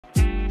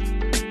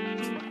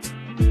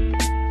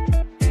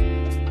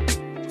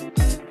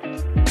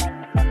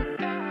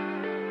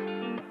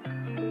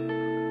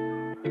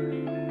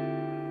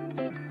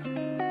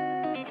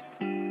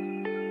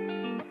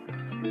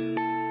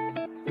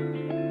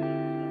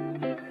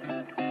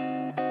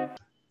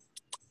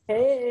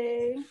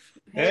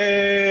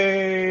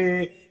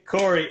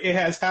Korie, it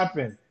has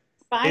happened.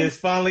 It Fine, is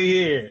finally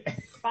here.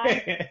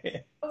 fine.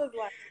 I was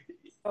like,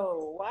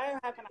 oh, why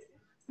haven't I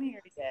been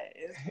here yet?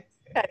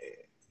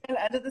 It's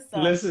under the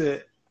sun.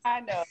 Listen, I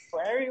know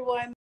for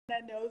everyone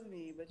that knows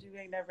me, but you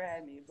ain't never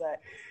had me.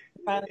 But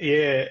finally,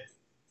 yeah.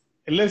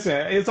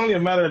 Listen, it's only a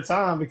matter of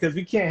time because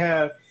we can't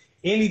have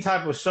any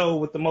type of show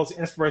with the most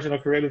inspirational,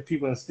 creative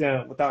people in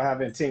STEM without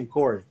having Team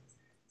Korie.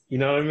 You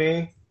know what I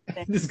mean?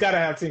 thank Just gotta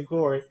have Team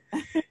Korie.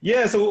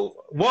 Yeah,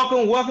 so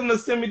welcome to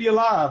STEMedia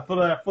Live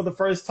for the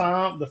first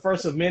time, the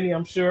first of many,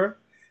 I'm sure.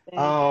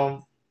 thank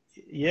Um,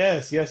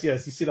 yes. You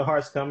see the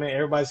hearts coming.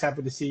 Everybody's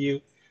happy to see you.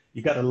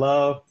 You got the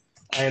love,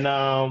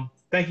 and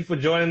thank you for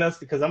joining us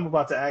because I'm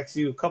about to ask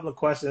you a couple of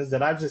questions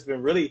that I've just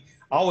been really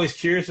always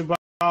curious about,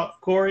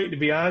 Korie. To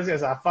be honest,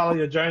 as I follow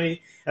your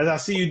journey, as I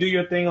see you do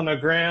your thing on the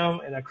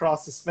ground and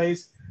across the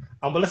space.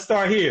 But let's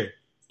start here.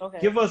 Okay.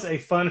 Give us a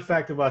fun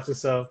fact about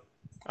yourself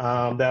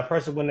that a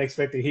person wouldn't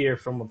expect to hear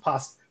from a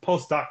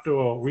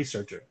postdoctoral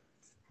researcher.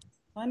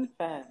 Fun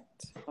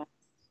fact.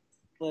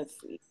 Let's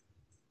see.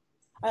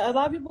 A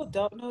lot of people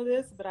don't know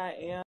this, but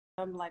I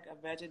am like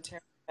a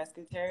vegetarian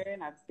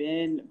pescatarian. I've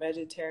been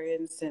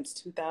vegetarian since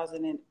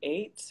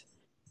 2008.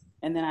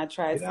 And then I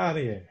tried, Get out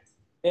of here.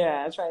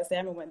 yeah, I tried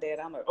salmon one day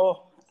and I'm like,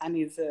 oh, I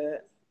need to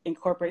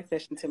incorporate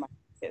fish into my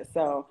diet.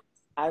 So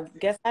I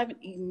guess I haven't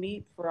eaten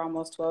meat for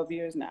almost 12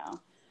 years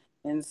now.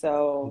 And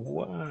so,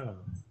 Wow.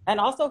 and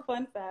also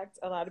fun fact,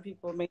 a lot of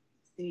people may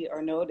see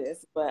or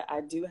notice, but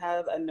I do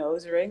have a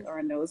nose ring or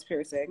a nose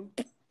piercing.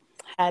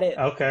 Had it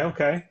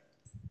Okay.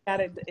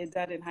 it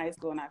done in high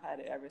school and I've had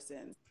it ever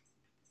since.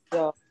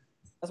 So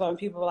that's why when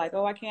people are like,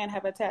 "Oh, I can't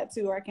have a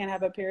tattoo or I can't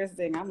have a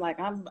piercing," I'm like,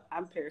 I'm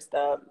pierced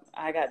up.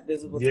 I got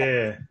visible tattoos,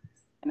 Yeah.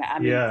 and I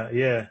mean,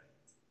 Yeah.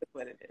 that's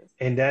what it is.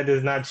 And that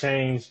does not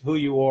change who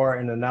you are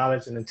and the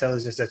knowledge and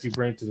intelligence that you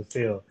bring to the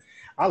field.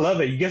 I love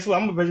it. You guess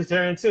what? I'm a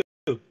vegetarian too.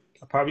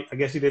 I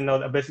guess you didn't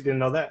know. I bet you didn't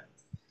know that.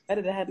 I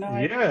had no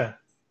idea.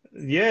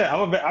 Yeah. Yeah.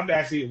 I'm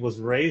actually was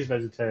raised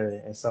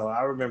vegetarian. And so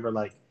I remember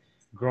like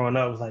growing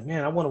up, I was like,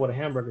 man, I wonder what a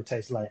hamburger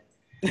tastes like.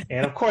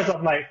 And of course,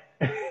 I'm like,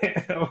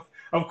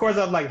 of course,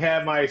 I've like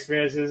had my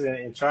experiences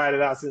and tried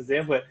it out since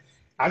then, but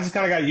I just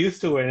kind of got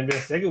used to it and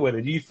been sticking with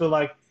it. Do you feel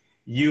like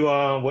you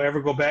will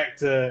ever go back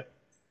to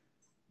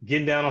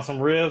getting down on some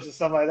ribs and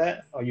stuff like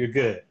that? Or you're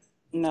good?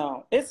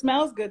 No, it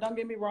smells good. Don't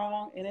get me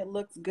wrong, and it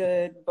looks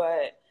good,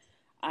 but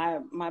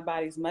my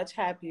body's much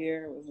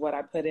happier with what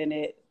I put in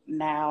it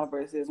now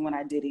versus when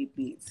I did eat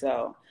meat.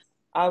 So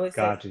I always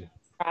say, Got you.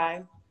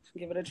 try,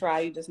 give it a try.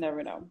 You just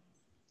never know.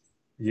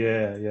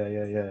 Yeah.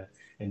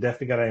 And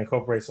definitely got to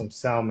incorporate some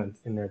salmon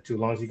in there too. As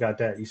long as you got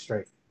that, you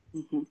straight.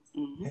 Hmm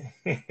hmm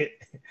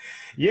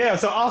Yeah,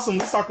 so awesome.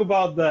 Let's talk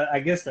about I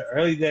guess the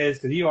early days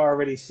because you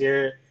already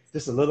shared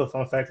just a little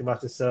fun fact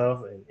about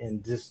yourself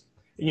and just,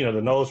 the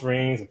nose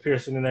rings and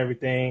piercing and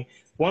everything.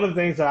 One of the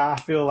things that I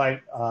feel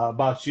like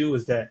about you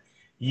is that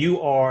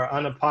you are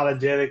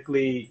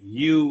unapologetically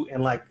you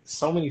in like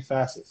so many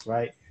facets,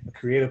 right? A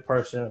creative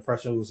person, a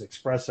person who's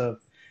expressive.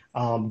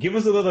 Give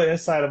us a little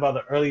insight about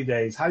the early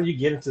days. How did you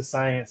get into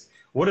science?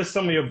 What are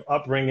some of your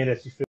upbringing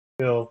that you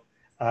feel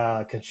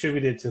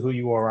contributed to who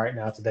you are right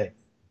now today?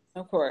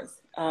 Of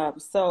course.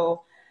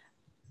 So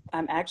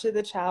I'm actually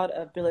the child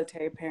of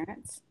military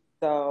parents.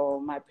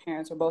 So my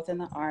parents were both in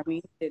the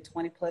Army, did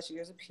 20 plus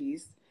years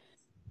apiece.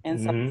 And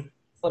so Hmm.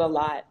 I learned a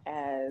lot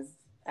as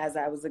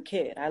I was a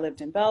kid. I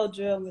lived in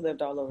Belgium, we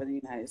lived all over the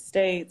United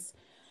States.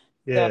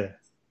 So Yeah.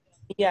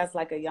 he, as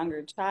like a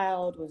younger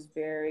child, was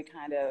very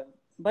kind of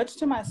much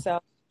to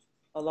myself,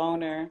 a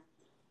loner.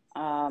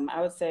 I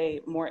would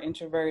say more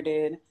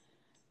introverted.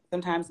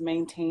 Sometimes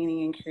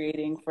maintaining and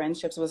creating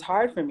friendships was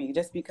hard for me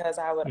just because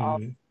I would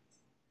always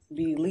Hmm.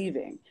 be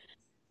leaving.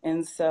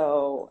 And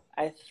so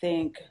I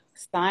think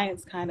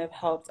science kind of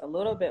helped a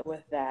little bit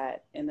with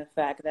that in the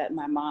fact that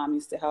my mom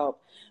used to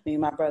help me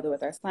and my brother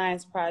with our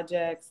science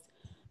projects.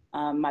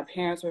 My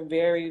parents were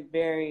very,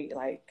 very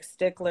like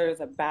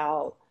sticklers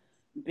about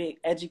big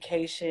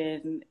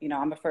education.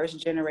 I'm a first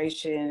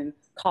generation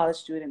college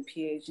student,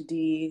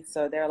 PhD.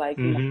 So they're like,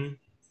 Hmm.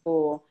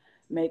 school,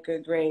 make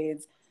good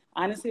grades.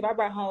 Honestly, if I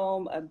brought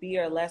home a B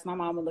or less, my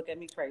mom would look at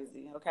me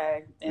crazy,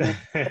 okay? And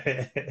if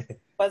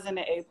it wasn't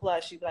an A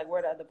plus, she'd be like, where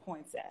are the other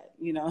points at?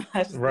 I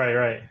just think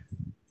Right.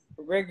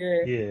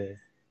 rigor Yeah.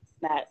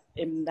 not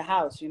in the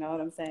house, you know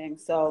what I'm saying?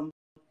 So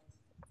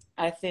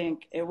I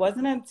think it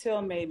wasn't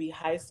until maybe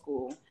high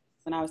school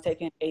when I was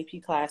taking AP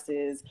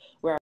classes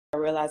where I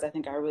realized I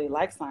think I really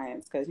like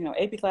science because,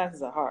 AP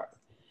classes are hard.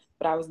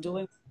 But I was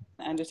doing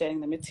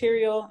understanding the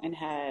material and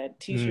had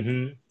teachers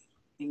Hmm.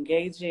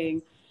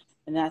 engaging.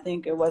 And I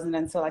think it wasn't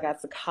until I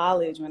got to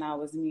college when I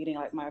was meeting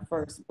like my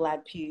first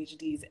Black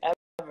PhDs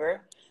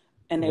ever.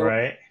 And they were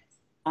Right.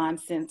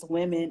 nonsense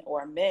women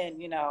or men,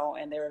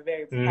 and they were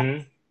very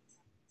proud,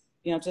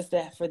 Hmm. just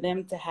for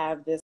them to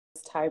have this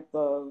type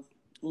of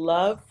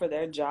love for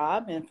their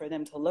job and for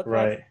them to look like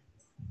Right.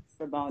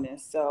 a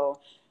bonus. So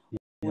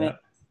when Yeah.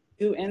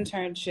 do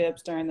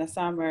internships during the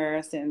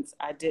summer since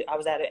I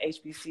was at an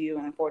HBCU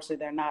and unfortunately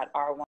they're not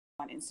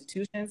R1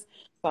 institutions.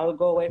 So I would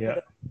go away for Yeah.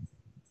 the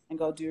and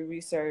go do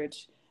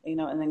research, you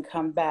know, and then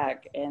come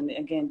back. And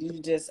again,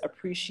 you just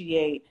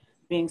appreciate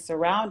being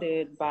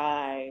surrounded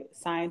by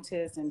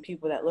scientists and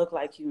people that look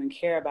like you and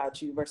care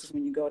about you versus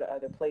when you go to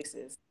other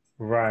places.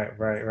 Right,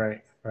 right,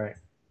 right, right.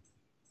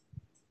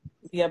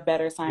 Be a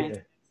better Yeah,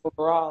 scientist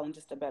overall and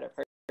just a better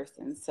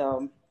person.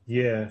 So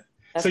yeah.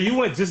 So that's you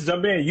went, just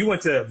jump in. You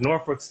went to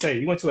Norfolk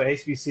State. You went to a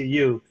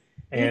HBCU,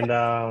 yeah.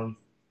 and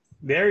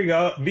there you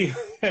go.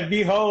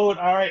 Behold,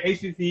 all right,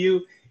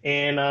 HBCU.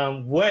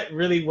 And what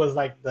really was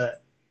like the,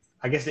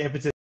 I guess, the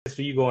impetus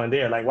for you going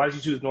there? Like, why did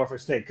you choose Norfolk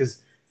State?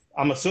 Because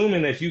I'm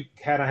assuming that you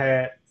kind of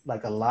had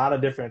like a lot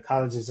of different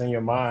colleges in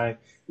your mind,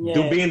 do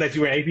Yeah. being that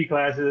you were in AP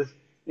classes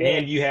Yeah.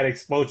 and you had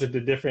exposure to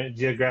different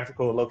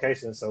geographical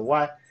locations. So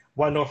why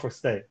Norfolk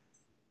State?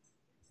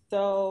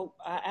 So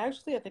I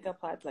think I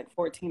applied to like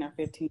 14 or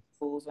 15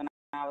 schools when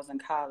I was in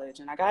college,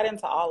 and I got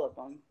into all of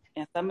them.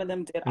 And some of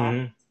them did offer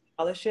Hmm.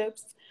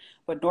 scholarships,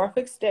 but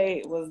Norfolk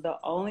State was the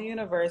only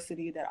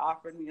university that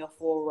offered me a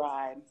full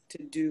ride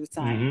to do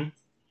science.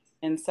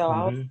 Hmm. And so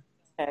I was Hmm.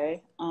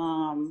 okay,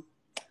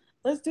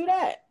 let's do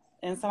that.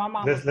 And so my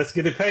mom was Let's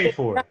get it paid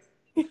for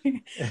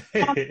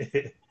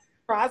it.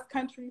 cross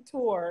country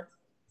tour,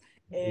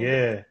 and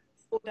Yeah.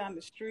 down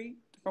the street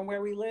from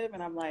where we live.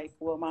 And I'm like,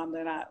 well, mom,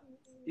 they're not,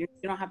 you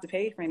don't have to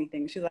pay for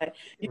anything. She's like,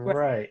 you were,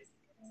 Right.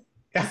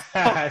 Should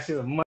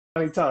have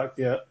money talk.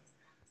 Yeah.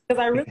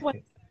 because I really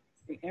wanted,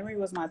 Emory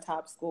was my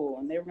top school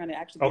and they were going to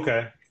actually give me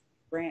Okay. a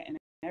grant and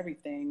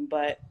everything.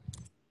 But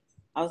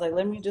I was like,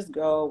 let me just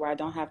go where I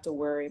don't have to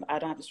worry. I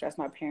don't have to stress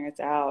my parents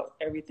out.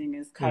 Everything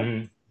is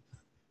covered. Hmm.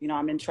 You know,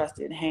 I'm in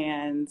trusted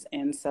hands.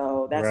 And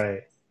so that's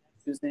Right.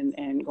 choosing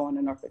and going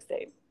to Norfolk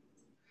State.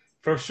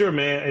 For sure,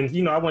 man.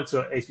 And I went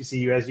to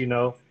HBCU, as you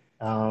know,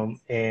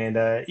 and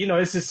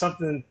it's just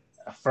something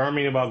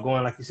affirming about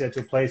going, like you said,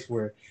 to a place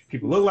where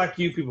people look like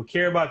you, people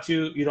care about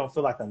you. You don't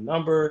feel like a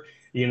number.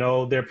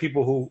 There are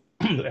people who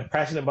are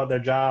passionate about their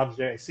jobs.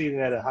 They're exceeding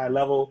at a high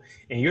level,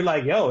 and you're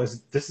like, yo,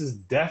 this is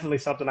definitely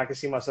something I can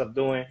see myself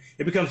doing.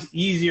 It becomes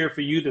easier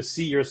for you to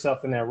see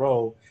yourself in that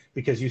role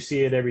because you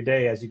see it every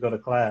day as you go to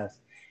class.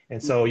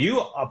 And so you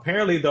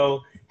apparently,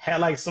 though, had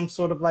like some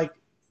sort of like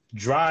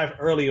drive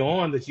early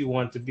on that you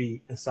wanted to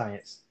be in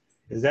science.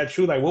 Is that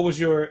true? Like, what was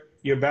your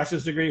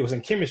bachelor's degree? It was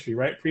in chemistry,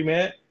 right?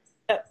 Pre-med?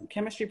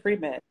 Chemistry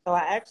pre-med. So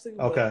I actually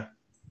was Okay.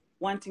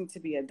 wanting to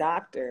be a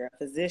doctor, a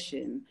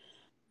physician.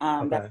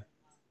 That's Okay.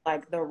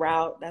 like the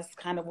route. That's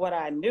kind of what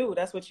I knew.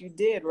 That's what you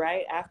did,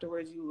 right?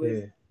 Afterwards, you would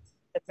Yeah.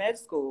 at med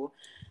school.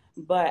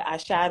 But I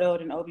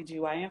shadowed an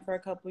OBGYN for a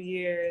couple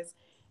years,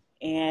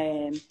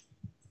 and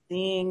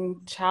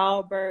seeing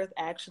childbirth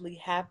actually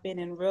happen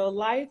in real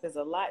life is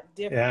a lot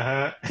different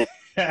Uh-huh.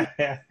 than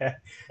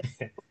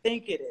I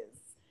think it is.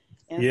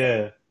 And so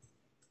Yeah.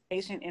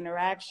 patient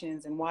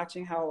interactions and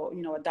watching how,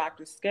 a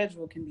doctor's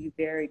schedule can be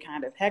very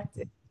kind of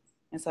hectic.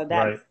 And so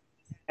that Right.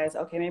 as,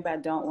 okay, maybe I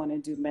don't want to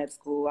do med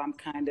school.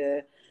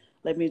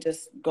 Let me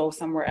just go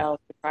somewhere else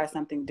to try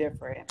something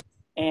different.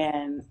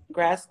 And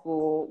grad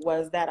school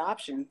was that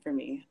option for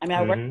me. I mean,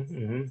 I worked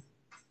Hmm. Hmm.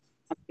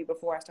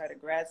 before I started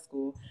grad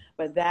school,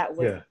 but that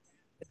was Yeah.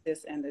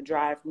 this and the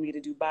drive for me to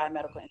do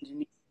biomedical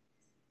engineering.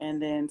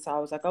 And then so I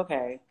was like,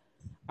 okay,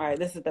 all right,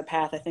 this is the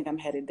path I think I'm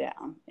headed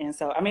down. And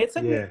so, I mean,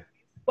 Yeah.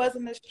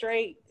 wasn't a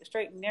straight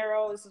and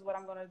narrow. This is what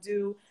I'm going to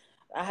do.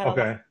 I had a lot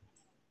Okay.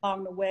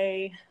 along the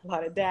way, a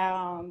lot of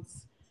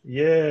downs.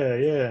 Yeah.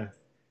 Yeah.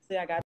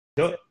 I got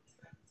Don't, to,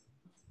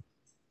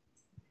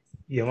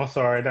 yeah, I'm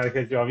sorry, not to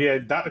cut you off. Yeah,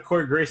 Dr.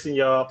 Korie Grayson,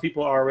 y'all.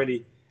 People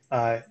already.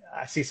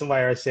 I see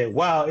somebody already said,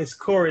 "Wow, it's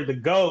Corey the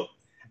goat,"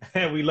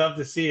 and we love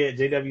to see it.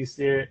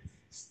 JW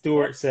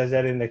Stewart says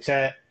that in the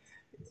chat.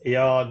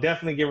 Y'all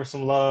definitely give her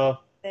some love.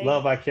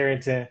 Love thank by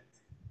Carrington.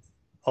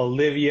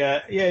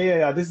 Olivia.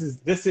 Yeah. This is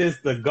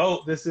the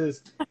GOAT. This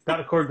is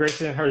Dr. Korie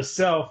Grayson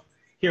herself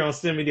here on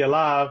STEMedia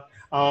Live.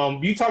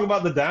 You talk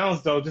about the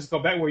downs though, just go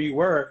back where you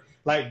were.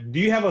 Like, do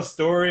you have a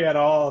story at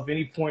all of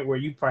any point where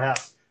you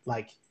perhaps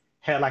like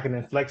had like an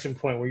inflection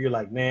point where you're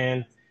like,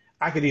 man,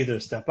 I could either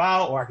step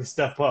out or I could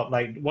step up,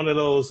 like one of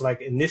those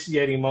like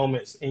initiating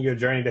moments in your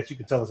journey that you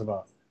could tell us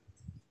about?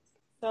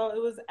 So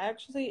it was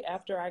actually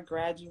after I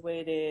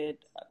graduated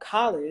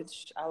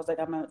college, I was like,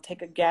 I'm going to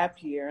take a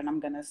gap year and I'm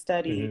going to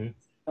study. Hmm.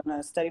 I'm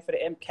going to study for the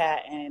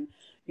MCAT and,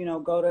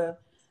 go to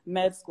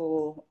med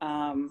school.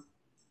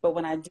 But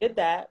when I did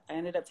that, I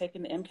ended up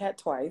taking the MCAT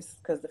twice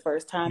because the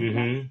first time,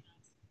 Hmm.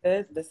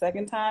 the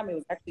second time, it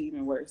was actually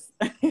even worse.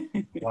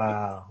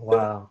 Wow.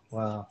 Wow.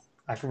 Wow.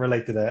 I can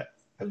relate to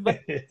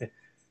But, that.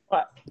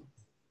 but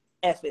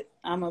F it,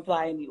 I'm going to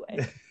apply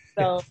anyway.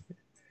 So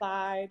but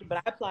I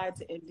applied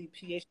to MD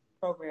PhD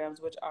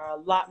programs, which are a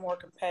lot more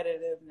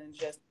competitive than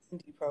just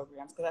MD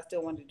programs because I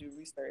still wanted to do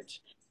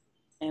research.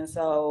 And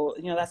so,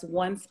 that's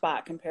one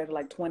spot compared to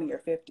like 20 or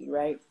 50,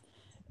 right?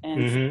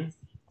 And so Hmm.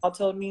 all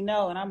told me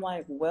no. And I'm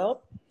like,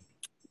 well,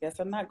 guess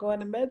I'm not going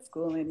to med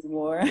school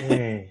anymore.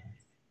 Dang.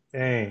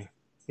 Dang.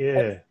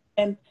 Yeah.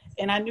 and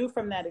and I knew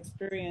from that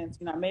experience,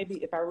 maybe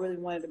if I really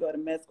wanted to go to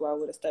med school, I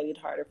would have studied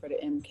harder for the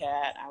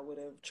MCAT. I would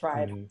have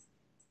tried Hmm.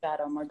 that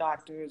on more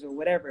doctors or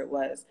whatever it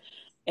was.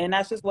 And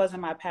that just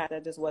wasn't my path.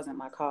 That just wasn't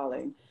my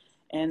calling.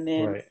 And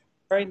then Right.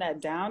 during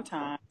that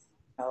downtime,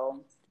 you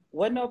know,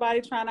 wasn't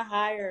nobody trying to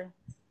hire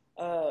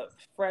a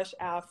fresh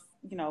out,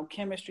 you know,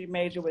 chemistry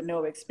major with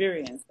no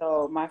experience.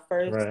 So my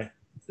Right.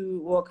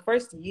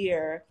 first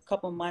year, a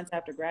couple months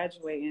after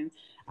graduating,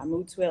 I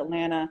moved to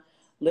Atlanta,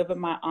 lived with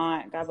my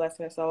aunt, God bless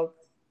her soul,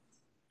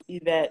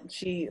 Yvette.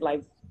 She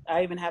like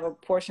I even have a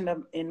portion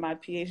of in my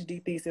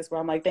PhD thesis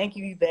where I'm like, thank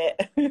you,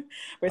 Yvette,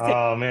 for taking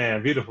Oh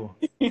man, beautiful.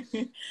 it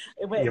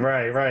You're went,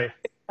 right, right.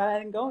 I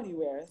didn't go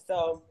anywhere.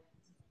 So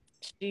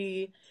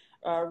she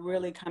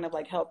really kind of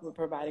like helped with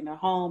providing a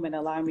home and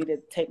allowing me to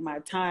take my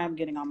time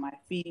getting on my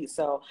feet.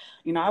 So,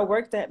 you know, I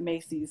worked at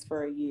Macy's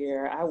for a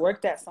year. I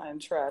worked at Sun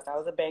Trust. I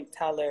was a bank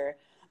teller.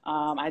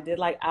 I did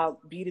like out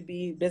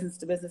B2B, business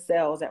to business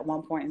sales at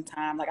one point in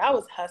time. Like I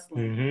was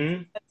hustling,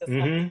 Mm-hmm. just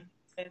Mm-hmm.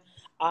 hustling,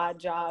 odd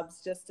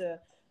jobs just to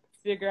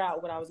figure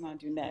out what I was going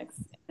to do next.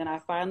 And I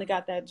finally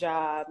got that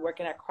job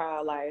working at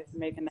CryoLife,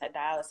 making that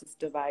dialysis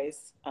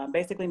device,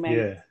 basically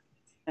manufacturing Yeah.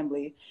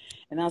 assembly.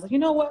 And I was like, you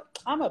know what?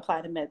 I'm gonna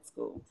apply to med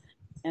school.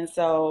 And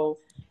so,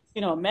 you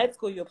know, med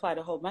school you apply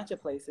to a whole bunch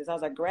of places. I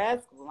was like,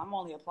 grad school, I'm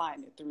only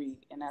applying to three,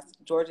 and that's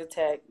Georgia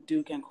Tech,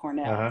 Duke, and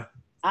Cornell. Uh-huh.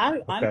 I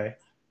don't Okay.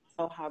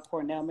 know how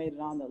Cornell made it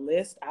on the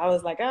list. I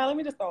was like, oh, let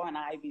me just throw an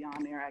Ivy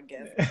on there, I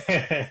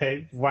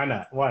guess. Why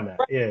not? Why not?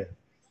 Yeah.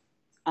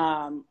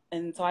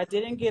 And so I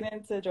didn't get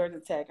into Georgia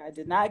Tech. I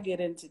did not get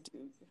into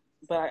Duke,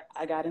 but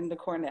I got into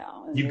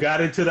Cornell, and You then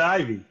got into the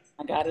Ivy.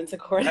 I got into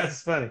Cornell.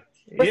 That's funny.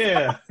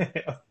 Yeah.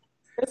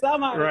 For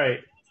some odd reason, Right.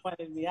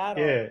 wanted me. I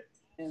don't. Yeah.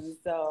 And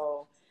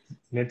so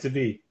Meant to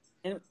be.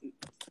 and it's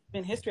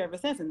been history ever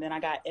since. And then I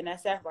got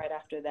NSF right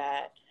after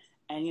that.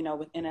 And, you know,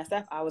 with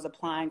NSF, I was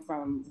applying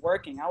from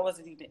working. I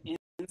wasn't even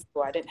in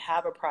school. I didn't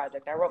have a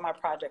project. I wrote my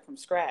project from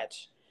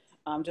scratch.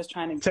 Just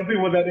trying to. Tell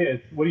people what that is.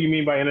 What do you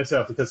mean by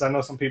NSF? Because I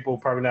know some people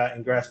probably not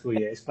in grad school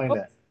yet. Explain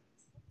that.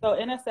 So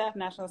NSF,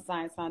 National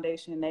Science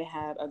Foundation, they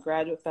have a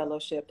graduate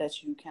fellowship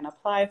that you can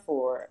apply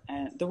for.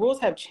 And the rules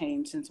have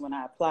changed since when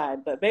I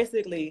applied. But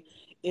basically,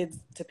 it's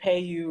to pay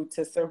you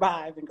to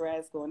survive in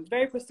grad school. And it's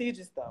very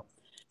prestigious, though.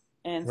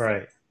 And so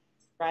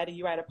Right.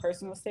 you write a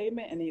personal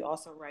statement and then you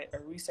also write a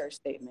research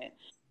statement.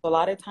 So a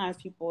lot of times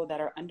people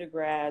that are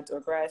undergrads or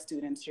grad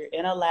students, you're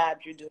in a lab,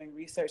 you're doing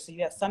research, so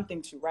you have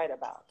something to write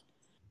about.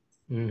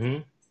 Mm-hmm.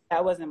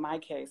 That wasn't my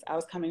case. I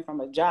was coming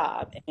from a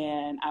job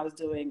and I was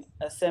doing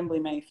assembly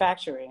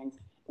manufacturing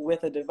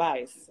with a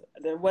device.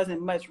 There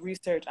wasn't much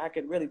research I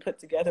could really put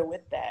together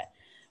with that.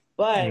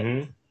 But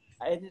Mm-hmm.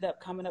 I ended up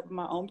coming up with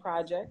my own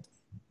project.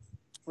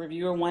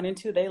 Reviewer 1 and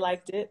 2, they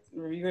liked it.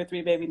 Reviewer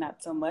 3, maybe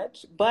not so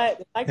much, but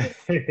they liked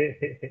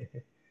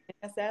it.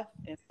 NSF,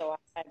 and so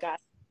I got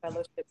a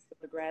fellowship to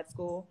the grad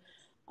school.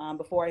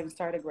 Before I even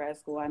started grad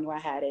school, I knew I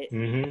had it.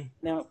 Mm-hmm.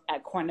 Then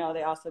at Cornell,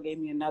 they also gave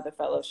me another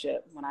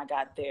fellowship when I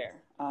got there,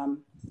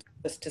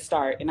 just to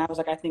start. And I was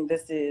like, I think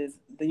this is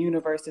the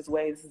universe's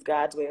way. This is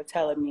God's way of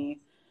telling me,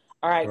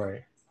 all right,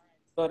 Right.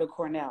 go to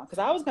Cornell. Because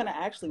I was going to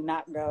actually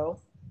not go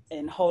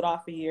and hold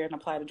off a year and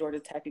apply to Georgia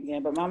Tech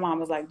again. But my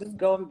mom was like, just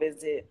go and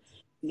visit,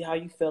 see how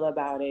you feel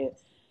about it.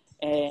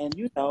 And,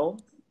 you know,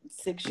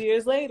 6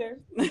 years later.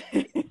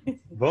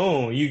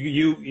 Boom.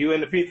 You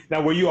in the P.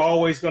 Now, were you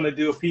always going to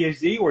do a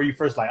PhD, or were you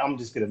first like, I'm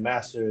just get a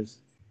master's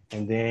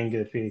and then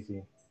get a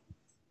PhD?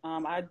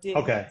 I did.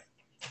 Okay.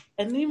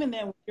 And even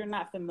then, you're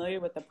not familiar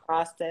with the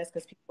process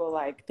because people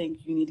like think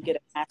you need to get a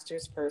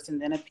master's first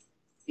and then a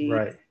PhD.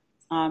 Right.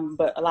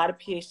 But a lot of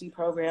PhD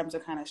programs are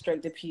kind of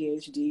straight to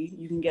PhD.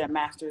 You can get a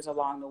master's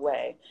along the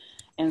way.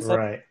 And so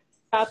Right.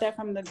 about that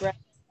from the grad,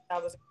 I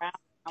was around,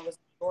 I was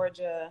in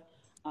Georgia,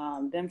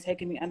 them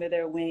taking me under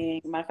their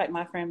wing. Matter of fact,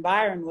 my friend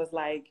Byron was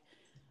like,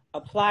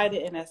 apply to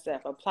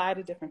NSF, apply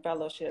to different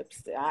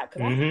fellowships.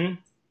 Mm-hmm.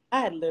 I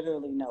had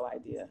literally no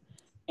idea.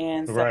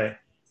 And so Right.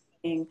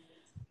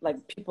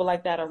 like people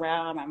like that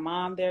around, my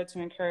mom there to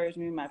encourage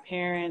me, my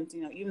parents,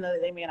 you know, even though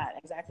they may not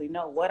exactly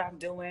know what I'm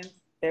doing,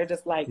 they're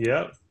just like,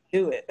 Yep.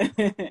 do it.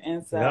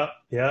 And so Yep.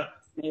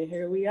 Yep.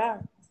 here we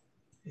are.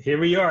 Here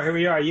we are. Here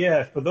we are.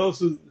 Yeah. For those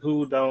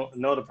who don't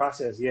know the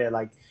process, yeah,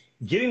 like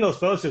getting those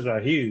fellowships are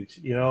huge.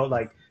 You know,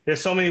 like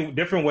there's so many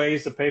different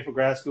ways to pay for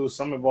grad school.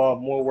 Some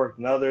involve more work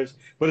than others,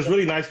 but it's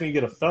really nice when you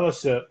get a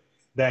fellowship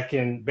that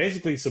can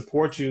basically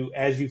support you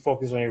as you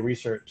focus on your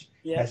research,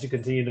 Yeah. as you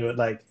continue to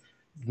like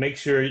make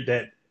sure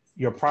that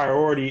your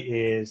priority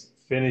is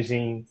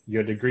finishing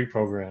your degree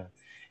program.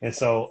 And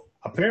so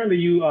apparently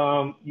you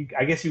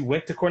I guess you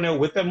went to Cornell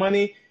with that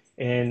money,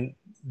 and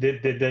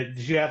did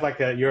you have like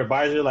your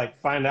advisor like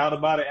find out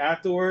about it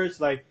afterwards?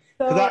 Like,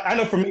 because So, I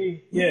know for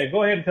me, yeah,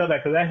 go ahead and tell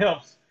that because that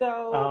helps.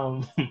 so,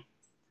 Um,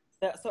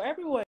 so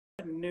everyone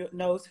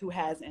knows who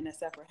has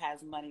NSF or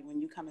has money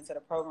when you come into the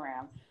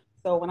program.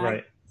 So when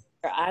right.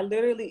 I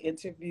literally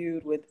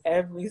interviewed with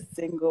every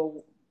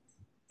single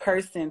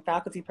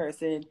faculty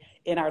person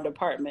in our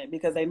department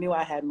because they knew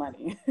I had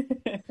money.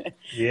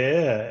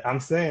 Yeah, I'm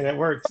saying that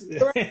works.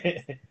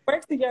 It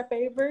works in your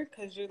favor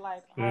because you're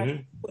like, all right,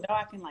 Hmm. now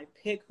I can like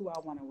pick who I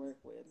want to work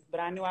with. But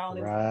I knew I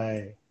only was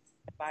Right.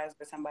 advised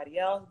for somebody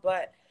else.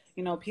 But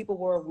you know, people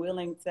were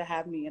willing to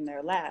have me in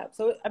their lab.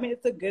 So, I mean,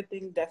 it's a good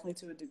thing, definitely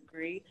to a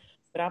degree.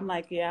 But I'm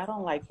like, yeah, I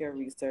don't like your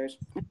research.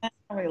 I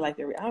don't really like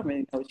your, I don't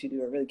really know what you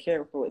do or really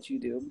care for what you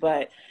do.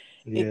 But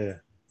it's Yeah.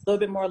 a little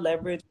bit more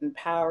leverage and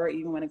power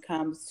even when it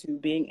comes to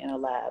being in a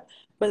lab.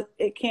 But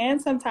it can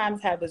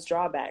sometimes have its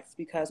drawbacks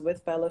because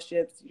with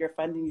fellowships, you're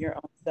funding your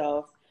own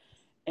self.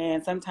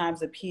 And sometimes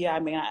the PI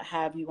may not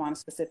have you on a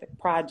specific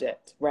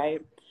project,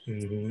 right?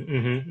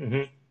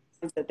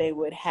 That they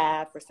would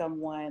have for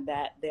someone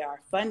that they are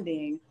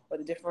funding, or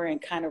the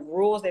different kind of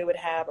rules they would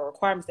have or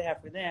requirements they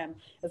have for them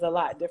is a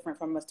lot different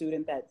from a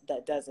student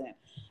that doesn't.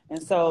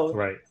 And so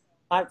Right.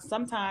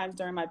 sometimes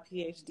during my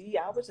PhD,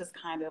 I was just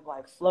kind of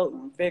like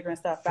floating, figuring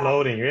stuff out.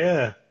 Floating.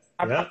 Yeah.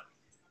 I probably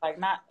Yep.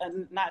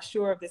 like not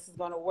sure if this is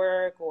going to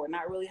work or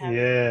not really having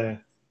Yeah.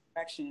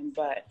 direction.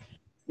 But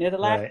you know, the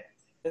last,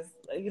 Right.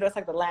 you know, it's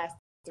like the last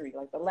three,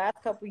 like the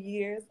last couple of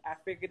years, I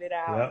figured it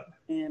out Yep.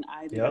 and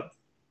I did Yep.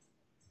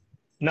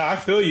 No, I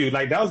feel you.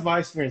 Like that was my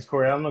experience,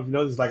 Corey. I don't know if you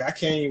know this. Like I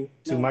came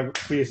to no. my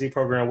PhD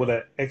program with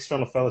an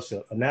external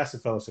fellowship, a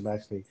NASA fellowship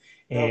actually,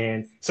 So,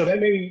 and so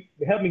that it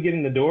helped me get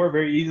in the door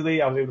very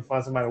easily. I was able to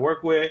find somebody to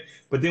work with.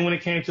 But then when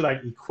it came to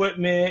like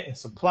equipment and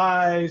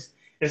supplies,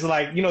 it's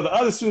like you know the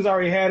other students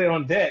already had it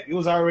on deck. It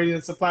was already in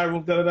the supply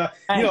room. Da, da, da.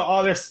 You know right.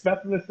 all their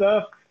specimen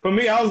stuff. For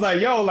me, I was like,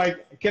 yo,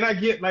 like, can I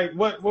get like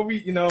what we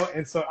you know?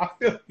 And so I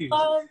feel you.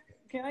 Love,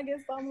 can I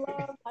get some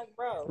love? Like,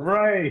 bro.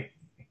 Right.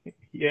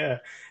 Yeah,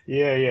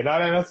 yeah. No,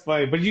 that's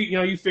funny. But you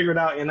know, you figure it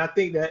out, and I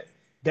think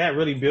that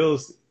really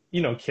builds,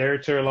 you know,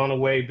 character along the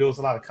way, builds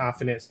a lot of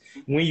confidence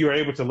when you're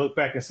able to look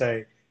back and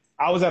say,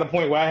 I was at a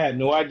point where I had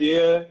no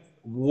idea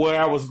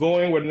where I was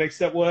going, where the next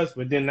step was,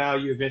 but then now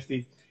you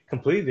eventually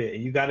completed it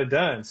and you got it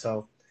done.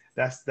 So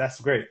that's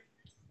great.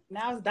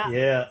 Now it's Dr.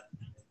 Yeah.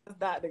 It's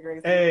Dr.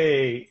 Grayson.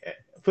 Hey,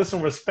 put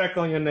some respect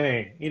on your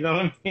name. You know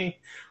what I mean?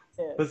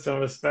 Yes. Put some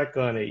respect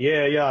on it.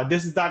 Yeah, yeah.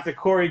 This is Dr.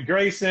 Korie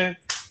Grayson.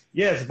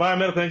 Yes,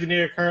 biomedical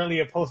engineer, currently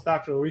a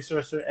postdoctoral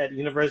researcher at the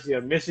University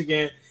of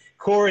Michigan.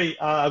 Korie,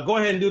 go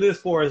ahead and do this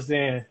for us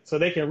then, so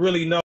they can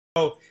really know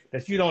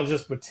that you don't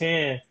just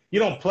pretend, you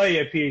don't play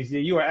a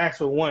PhD, you are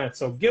actual one.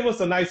 So give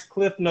us a nice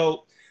cliff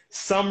note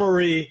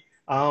summary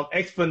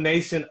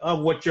explanation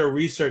of what your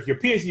research, your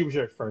PhD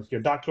research first,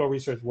 your doctoral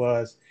research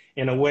was,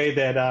 in a way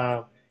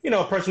that you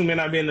know, a person who may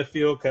not be in the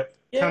field could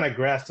Yeah. kind of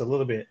grasp a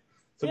little bit.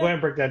 So go Yeah. ahead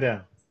and break that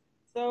down.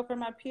 So for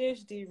my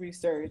PhD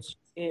research,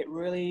 it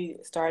really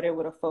started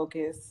with a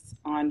focus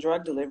on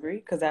drug delivery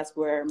because that's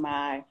where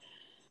my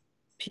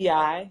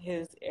PI,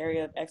 his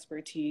area of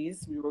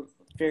expertise, we were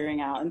figuring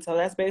out. And so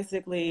that's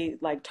basically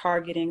like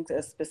targeting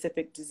a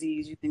specific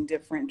disease using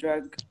different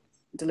drug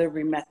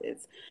delivery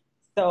methods.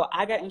 So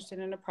I got interested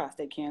in the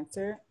prostate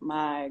cancer.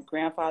 My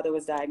grandfather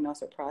was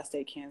diagnosed with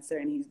prostate cancer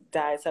and he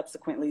died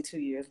subsequently 2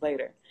 years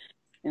later.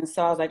 And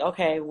so I was like,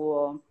 okay,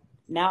 well,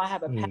 now I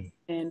have a Mm,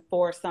 passion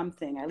for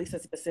something, at least a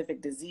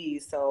specific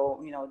disease.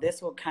 So, you know,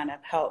 this will kind of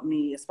help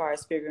me as far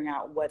as figuring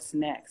out what's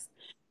next.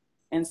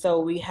 And so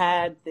we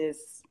had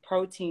this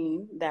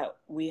protein that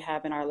we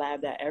have in our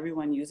lab that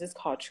everyone uses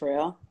called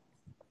trail.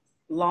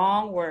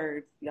 Long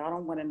word, y'all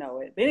don't want to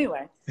know it. But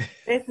anyway,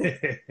 it's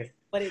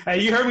what it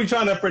Hey, you heard me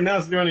trying to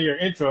pronounce during your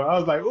intro. I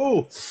was like,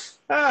 ooh,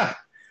 I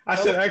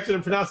does. should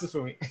actually pronounce this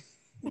for me.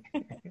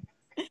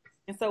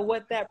 And so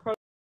what that protein,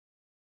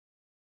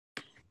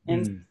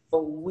 and Mm,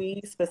 so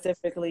we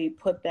specifically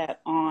put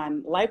that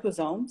on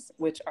liposomes,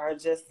 which are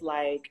just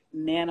like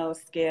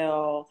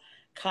nanoscale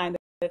kind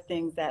of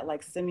things that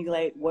like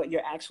simulate what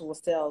your actual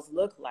cells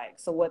look like.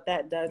 So what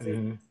that does is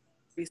mm.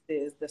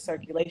 increases the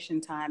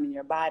circulation time in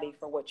your body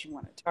for what you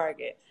want to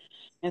target.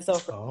 And so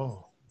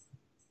Oh.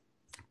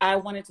 I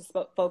wanted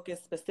to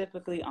focus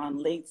specifically on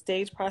late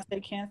stage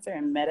prostate cancer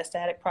and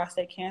metastatic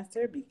prostate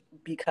cancer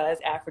because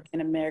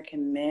African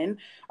American men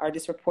are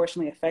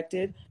disproportionately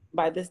affected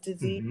by this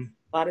disease. Hmm.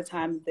 A lot of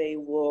times they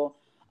will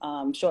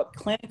show up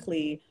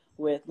clinically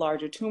with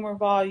larger tumor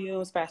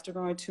volumes, faster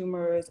growing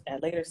tumors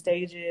at later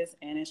stages,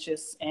 and it's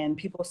just, and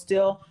people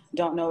still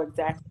don't know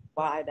exactly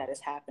why that is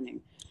happening.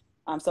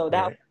 So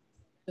that Right.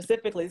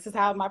 specifically, this is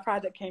how my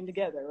project came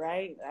together,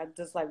 right? I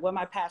just like, what am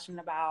I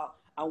passionate about?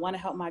 I want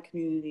to help my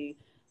community.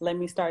 Let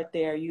me start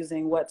there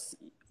using what's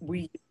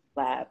we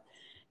lab.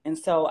 And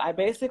so I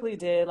basically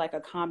did like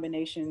a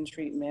combination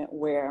treatment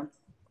where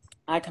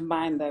I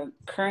combined the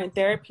current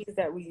therapies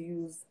that we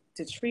use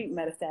to treat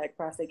metastatic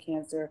prostate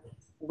cancer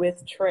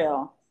with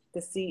trail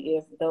to see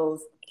if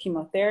those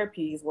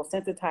chemotherapies will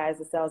sensitize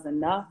the cells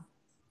enough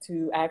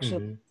to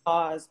actually Hmm.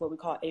 cause what we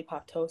call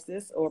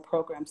apoptosis or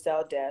programmed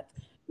cell death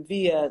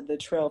via the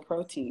trail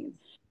protein.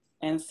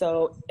 And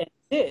so it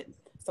did.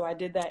 So I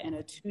did that in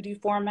a 2D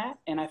format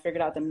and I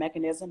figured out the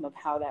mechanism of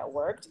how that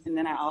worked. And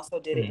then I also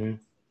did it, Hmm.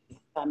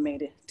 I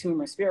made it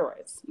tumor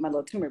spheroids, my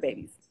little tumor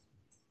babies.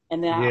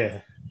 And then I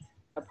Yeah.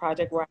 a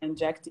project where I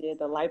injected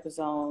the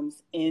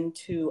liposomes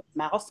into a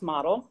mouse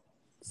model.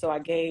 So I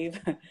gave,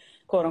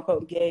 quote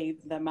unquote, gave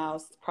the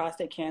mouse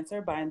prostate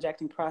cancer by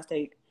injecting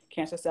prostate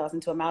cancer cells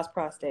into a mouse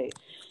prostate.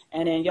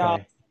 And then y'all,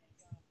 Okay.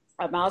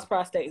 a mouse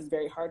prostate is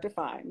very hard to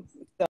find.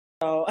 So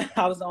So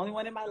I was the only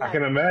one in my I lab.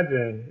 can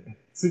imagine.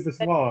 Super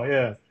small,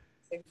 yeah.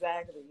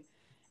 Exactly.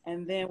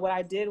 And then what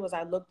I did was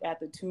I looked at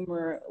the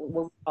tumor,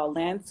 what we call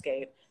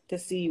landscape, to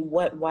see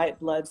what white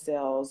blood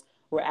cells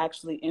were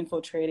actually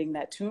infiltrating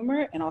that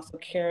tumor and also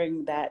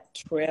carrying that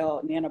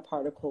trail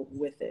nanoparticle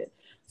with it.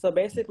 So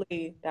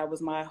basically, that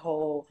was my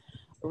whole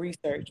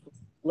research,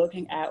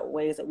 looking at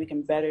ways that we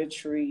can better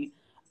treat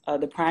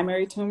the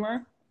primary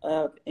tumor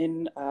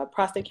in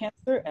prostate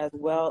cancer, as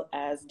well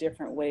as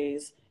different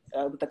ways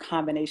with the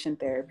combination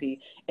therapy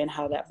and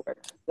how that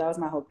worked. That was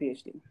my whole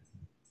PhD.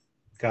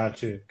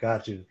 Got you,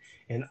 got you.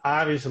 And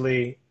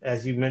obviously,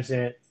 as you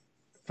mentioned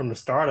from the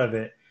start of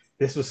it,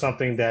 this was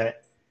something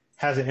that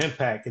has an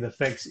impact. It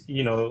affects,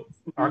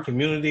 our Mhm.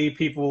 community,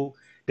 people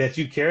that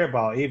you care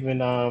about. Even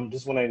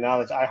just want to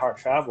acknowledge I Heart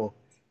Travel,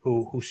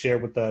 who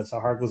shared with us. Our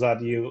heart goes out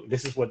to you.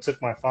 This is what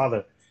took my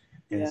father.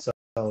 And Yeah.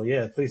 so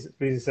yeah, please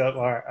accept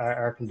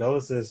our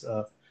condolences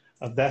of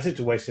that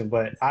situation.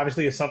 But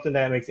obviously, it's something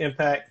that makes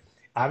impact.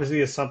 Obviously,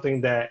 it's something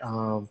that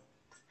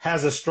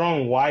has a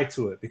strong why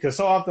to it, because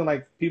so often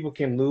like people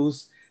can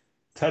lose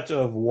touch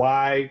of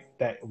why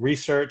that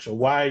research, or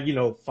why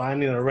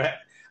finding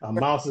a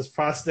mouse's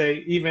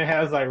prostate even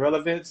has like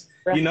relevance,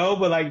 Right.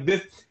 but like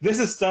this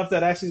is stuff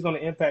that actually is going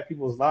to impact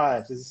people's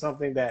lives. This is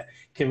something that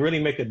can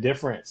really make a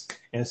difference.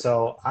 And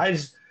so I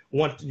just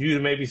want you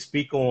to maybe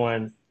speak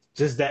on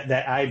just that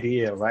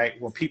idea, right?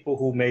 Where people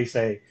who may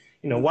say,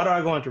 why do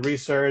I go into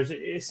research?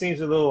 It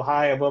seems a little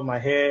high above my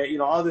head.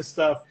 All this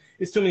stuff.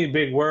 It's too many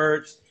big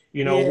words.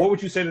 Yeah, What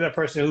would you say to that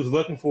person who's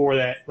looking for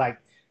that, like,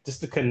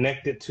 just to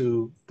connect it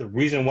to the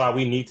reason why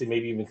we need to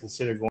maybe even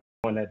consider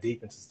going that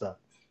deep into stuff?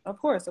 of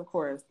course, of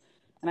course.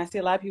 And I see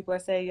a lot of people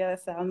that say, yeah,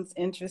 that sounds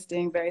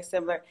interesting, very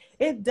similar.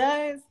 It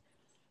does,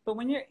 but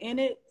when you're in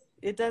it,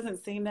 it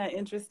doesn't seem that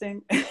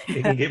interesting.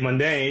 It can get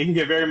mundane. It can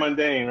get very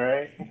mundane,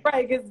 right?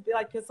 Right,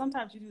 because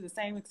sometimes you do the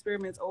same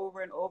experiments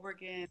over and over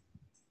again.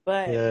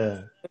 But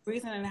Yeah. the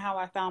reason and how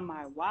I found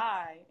my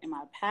why and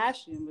my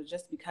passion was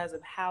just because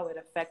of how it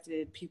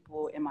affected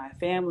people in my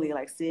family,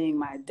 like seeing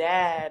my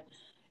dad,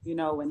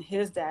 when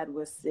his dad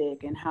was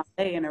sick and how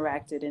they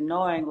interacted, and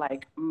knowing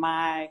like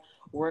my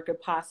work could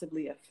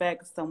possibly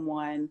affect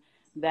someone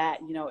that,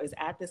 is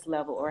at this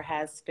level or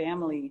has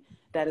family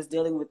that is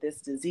dealing with this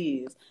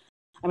disease.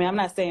 I mean, I'm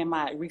not saying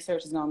my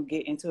research is going to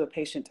get into a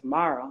patient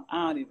tomorrow.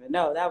 I don't even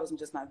know. That wasn't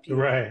just my PhD.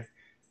 Right.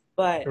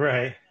 But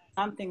Right.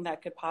 something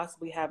that could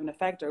possibly have an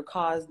effect or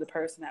cause the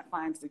person that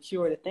finds the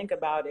cure to think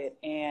about it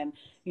and,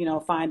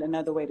 find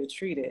another way to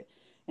treat it.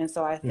 And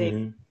so I think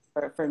Hmm.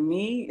 for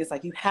me, it's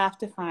like you have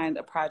to find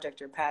a project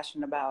you're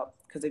passionate about,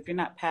 because if you're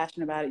not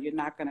passionate about it, you're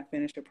not going to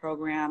finish your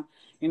program.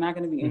 You're not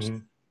going to be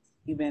interested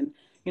Hmm. even,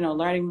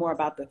 learning more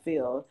about the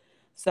field.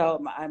 So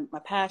my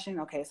passion,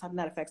 okay, something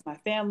that affects my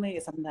family,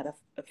 is something that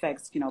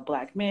affects,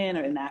 Black men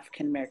or in the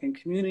African American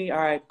community. All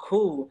right,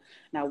 cool.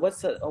 Now,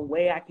 what's a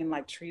way I can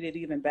like treat it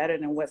even better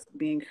than what's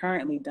being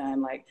currently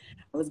done? Like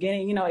I was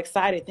getting,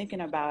 excited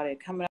thinking about it,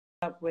 coming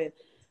up with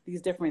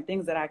these different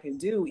things that I could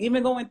do,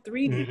 even going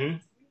 3D. Hmm.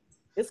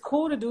 It's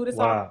cool to do this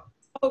all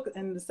Wow.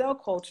 in the cell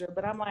culture,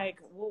 but I'm like,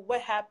 well,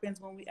 what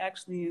happens when we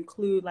actually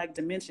include like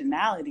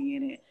dimensionality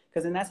in it?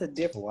 Because then that's a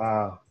different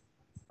Wow.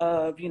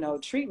 of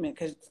treatment,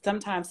 because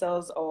sometimes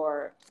cells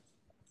are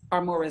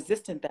more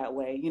resistant that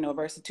way,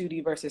 versus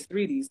 2D versus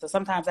 3D. So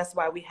sometimes that's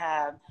why we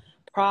have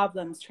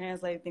problems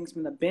translating things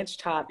from the bench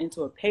top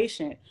into a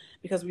patient,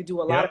 because we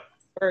do a lot of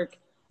Yep. work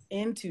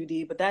in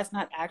 2D, but that's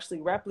not actually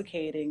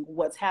replicating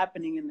what's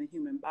happening in the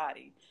human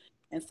body.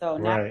 And so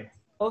now Right.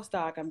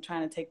 postdoc, I'm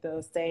trying to take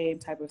those same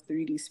type of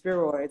 3D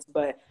spheroids,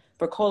 but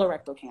for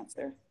colorectal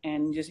cancer,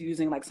 and just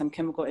using like some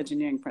chemical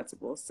engineering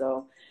principles.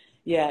 So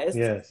yeah, it's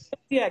Yes.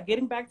 yeah,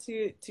 getting back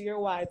to your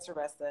why,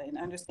 Teresa, and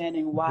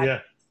understanding why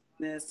Yeah.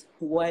 this,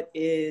 what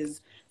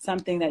is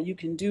something that you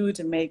can do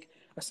to make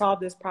or solve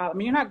this problem. I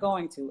mean, you're not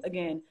going to.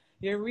 Again,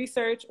 your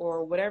research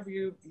or whatever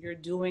you're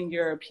doing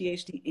your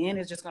PhD in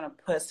is just going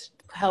to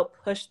help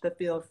push the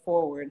field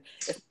forward.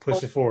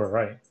 Push it forward.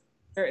 Right.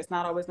 It's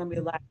not always going to be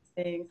the last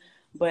thing,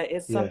 but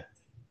it's something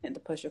Yeah. to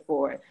push it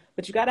forward.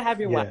 But you got to have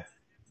your why, Yeah.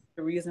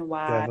 the reason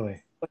why,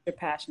 Definitely. what you're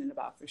passionate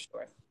about, for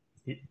sure.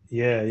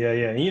 Yeah, yeah,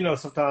 yeah. And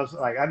sometimes,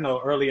 like, I know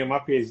early in my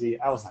PhD,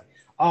 I was like,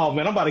 oh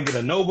man, I'm about to get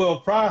a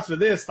Nobel Prize for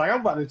this. Like, I'm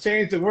about to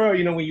change the world.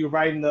 When you're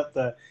writing up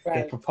the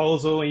Right.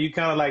 proposal, and you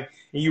kind of like,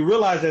 and you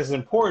realize that's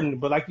important.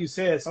 But like you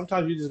said,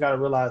 sometimes you just got to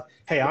realize,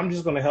 hey, I'm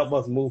just going to help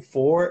us move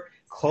forward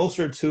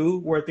closer to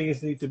where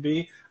things need to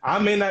be. I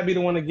may not be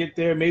the one to get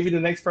there. Maybe the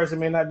next person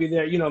may not be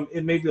there.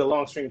 It may be a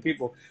long string of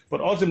people.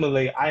 But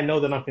ultimately, I know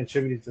that I'm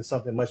contributing to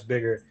something much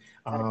bigger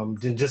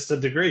than just a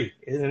degree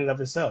in and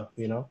of itself.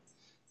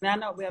 Now I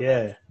know we have a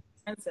Yeah.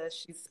 princess.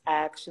 She's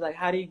asked, she's like,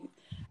 how do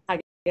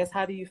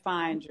you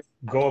find your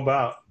Go project?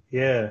 about.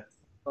 Yeah.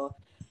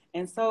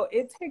 And so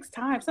it takes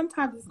time.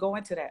 Sometimes it's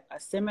going to a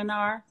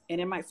seminar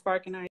and it might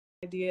spark an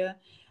idea.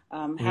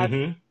 Have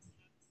Hmm.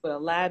 with a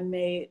lab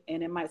mate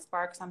and it might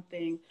spark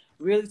something.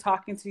 Really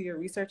talking to your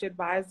research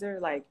advisor,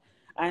 like,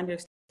 I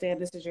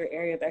understand this is your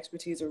area of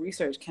expertise or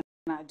research. Can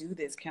I do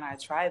this? Can I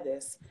try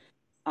this?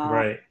 Um,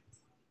 Right.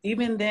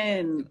 even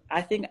then,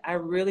 I think I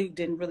really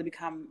didn't really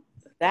become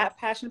that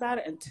passionate about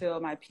it until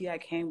my PI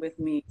came with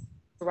me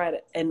to write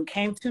it and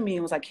came to me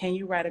and was like, "Can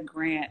you write a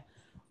grant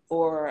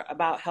or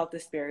about health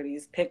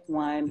disparities? Pick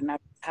one." And I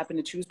happened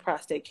to choose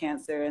prostate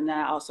cancer, and then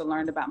I also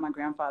learned about my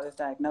grandfather's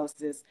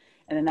diagnosis,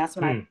 and then that's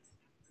when I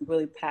Hmm.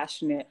 really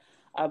passionate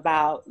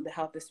about the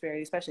health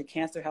disparities, especially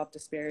cancer health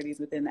disparities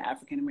within the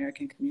African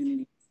American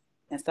community.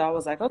 And so I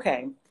was like,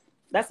 okay,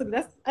 that's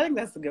I think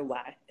that's a good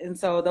why. And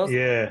so those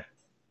Yeah.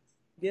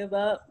 give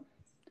up,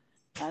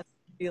 I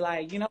be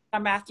like, you know,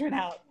 I'm mastering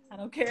out. I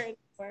don't care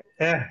anymore.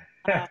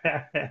 Uh,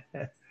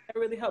 it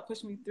really helped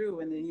push me through.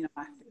 And then, you know,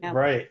 my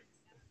family, Right.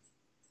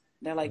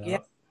 they're like, yeah, Yeah.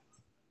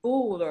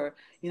 cool, or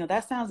you know,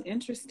 that sounds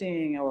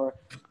interesting, or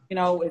you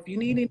know, if you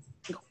need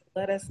anything,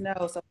 let us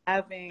know. So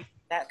having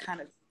that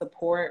kind of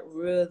support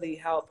really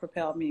helped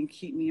propel me and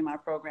keep me in my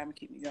program and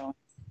keep me going.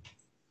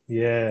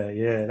 Yeah,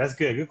 yeah, that's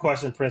good. Good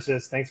question,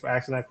 Princess. Thanks for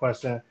asking that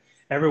question.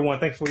 Everyone,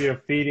 thanks for your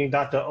feeding.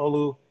 Dr.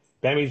 Olu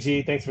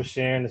Bamiji, thanks for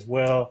sharing as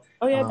well.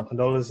 Oh yeah,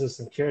 Condolences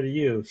and care to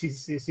you.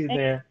 She's thank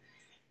there.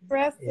 you,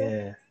 Preston.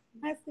 Yeah.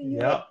 I see you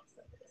later.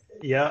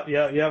 Yep.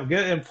 Yep.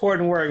 Good,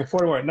 important work,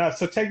 important work. Now,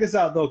 so check this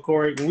out though,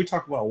 Corey. When we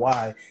talk about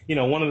why,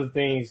 one of the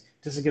things,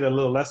 just to get a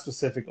little less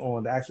specific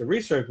on the actual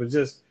research, but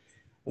just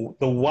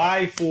the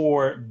why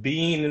for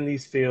being in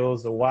these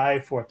fields, the why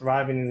for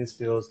thriving in these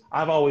fields.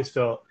 I've always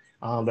felt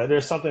that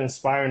there's something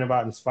inspiring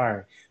about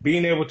inspiring.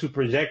 Being able to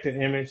project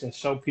an image and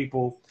show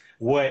people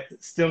what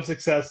STEM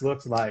success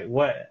looks like,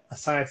 what a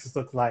scientist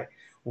looks like,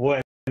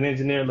 what an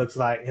engineer looks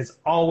like, has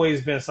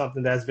always been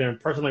something that's been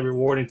personally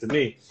rewarding to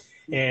me.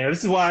 And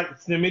this is why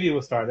STEMedia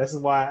was started. This is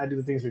why I do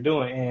the things we're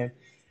doing. And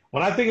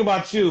when I think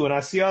about you and I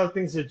see all the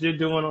things that you're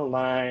doing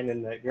online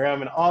and the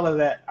gram and all of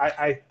that,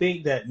 I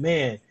think that,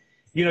 man,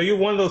 you're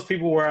one of those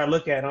people where I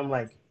look at and I'm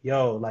like,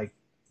 yo, like,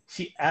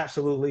 she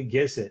absolutely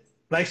gets it.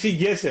 Like, she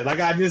gets it. Like,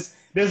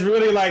 there's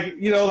really like,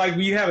 like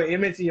when you have an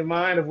image in your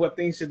mind of what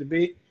things should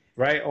be,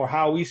 right? Or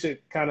how we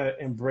should kind of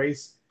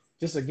embrace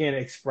just, again,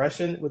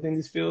 expression within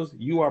these fields.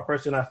 You are a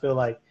person I feel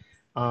like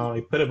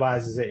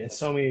epitomizes it in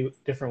so many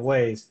different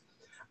ways.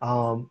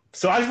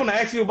 So I just want to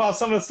ask you about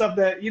some of the stuff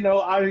that,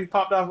 already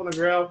popped off on the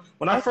ground.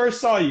 When I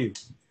first saw you,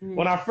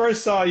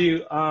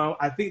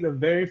 I think the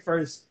very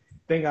first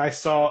thing I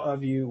saw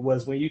of you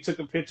was when you took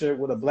a picture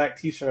with a black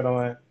T-shirt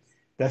on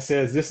that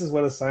says, "This is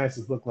what a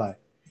scientist look like."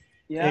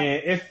 Yeah.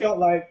 And it felt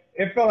like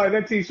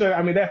that T-shirt.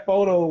 I mean, that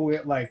photo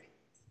went like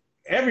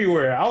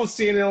everywhere. I was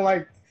seeing it in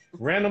like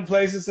random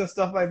places and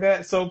stuff like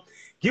that. So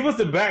give us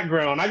the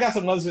background. I got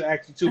some others to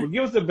ask you too, but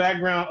give us the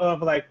background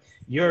of like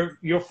your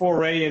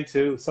foray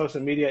into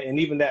social media and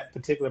even that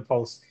particular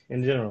post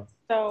in general.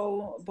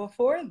 So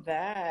before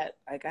that,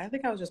 like I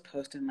think I was just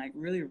posting like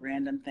really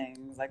random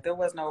things. Like there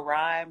was no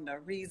rhyme, no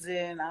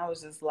reason. I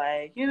was just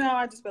like, you know,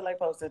 I just feel like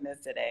posting this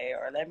today,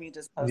 or let me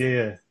just post it.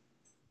 Yeah.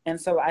 And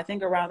so I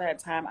think around that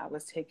time I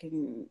was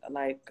taking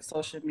like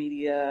social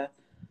media,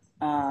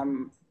 I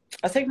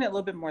was taking it a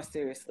little bit more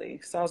seriously.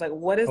 So I was like,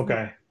 what is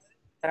Okay.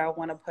 that I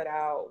want to put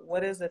out?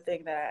 What is the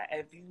thing that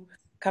if you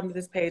come to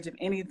this page of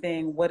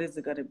anything, what is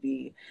it going to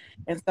be?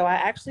 And so I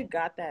actually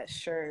got that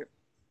shirt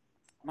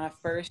my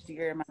first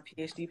year in my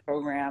PhD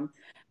program.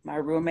 My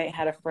roommate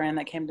had a friend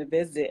that came to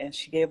visit and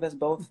she gave us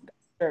both the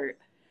shirt.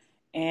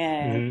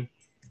 And Hmm.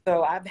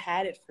 so I've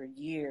had it for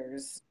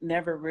years,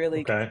 never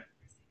really. Okay.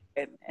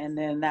 And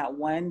then that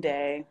one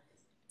day,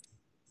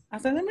 I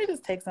said, let me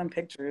just take some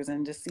pictures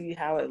and just see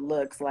how it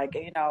looks. Like,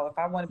 you know, if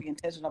I want to be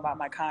intentional about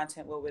my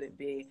content, what would it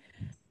be?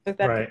 Took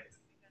that Right.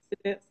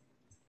 picture,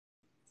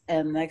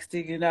 and next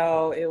thing you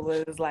know, it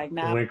was like It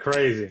now, went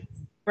crazy.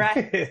 right?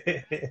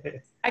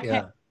 I can't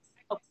Yeah.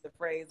 help the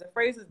phrase. The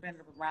phrase has been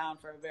around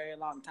for a very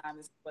long time.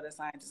 This is what a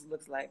scientist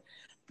looks like.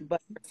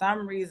 But for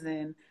some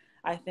reason,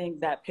 I think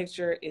that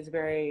picture is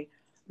very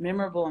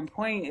memorable and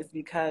poignant is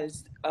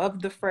because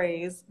of the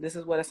phrase, this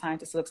is what a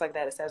scientist looks like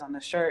that it says on the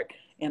shirt,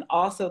 and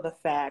also the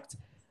fact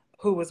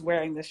who was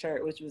wearing the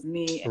shirt, which was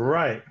me, and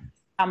Right.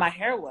 how my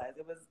hair was.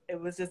 It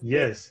was just this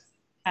Yes.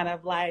 kind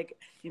of like,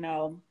 you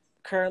know,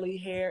 curly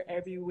hair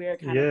everywhere,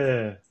 kind of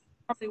Yeah.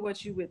 probably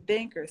what you would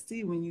think or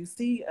see when you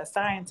see a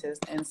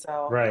scientist. And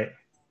so Right.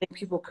 I think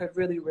people could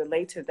really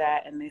relate to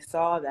that and they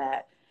saw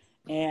that.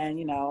 And,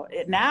 you know,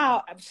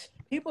 now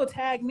people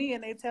tag me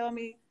and they tell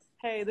me,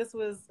 hey, this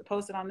was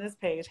posted on this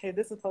page. Hey,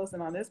 this was posted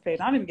on this page.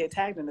 I don't even get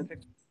tagged in the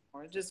picture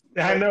anymore. Just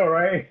I know,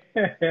 right?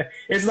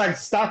 It's like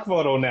stock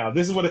photo now.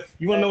 This is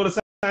you want to know what a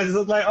scientist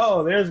looks like?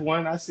 Oh, there's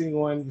one. I've seen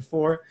one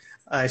before.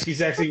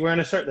 She's actually wearing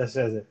a shirt that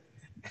says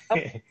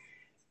it.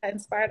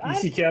 inspired. You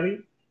see Kelly?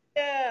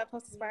 Yeah,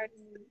 post inspired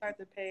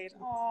the page.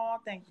 Oh,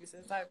 thank you,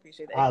 sis. I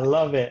appreciate I that.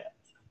 love it.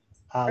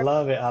 I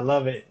love it. I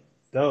love it.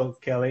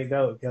 Dope, Kelly.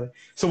 Dope, Kelly.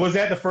 So was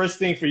that the first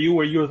thing for you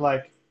where you was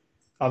like,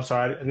 I'm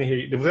sorry, I didn't hear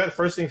you. Was that the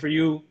first thing for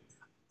you?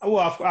 Well,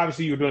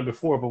 obviously you were doing it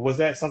before, but was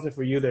that something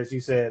for you that you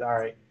said, all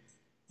right,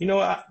 you know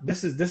what,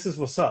 this is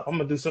what's up. I'm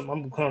gonna do something.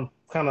 I'm gonna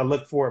kind of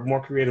look for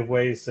more creative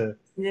ways to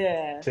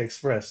Yeah.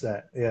 express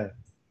that. Yeah.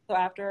 So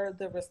after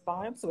the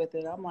response with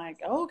it, I'm like,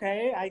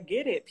 okay, I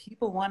get it.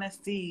 People want to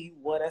see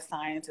what a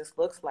scientist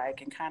looks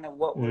like and kind of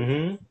what we're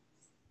doing.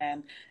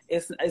 And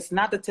it's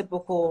not the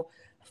typical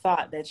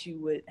thought that you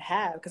would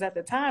have, because at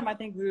the time I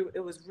think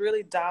it was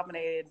really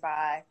dominated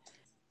by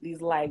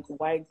these like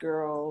white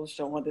girls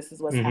showing this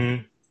is what's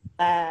happening.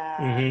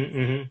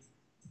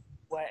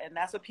 What, and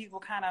that's what people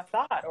kind of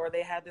thought, or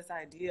they had this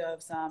idea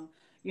of some,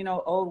 you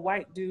know, old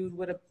white dude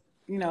with a,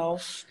 you know,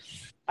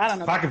 I don't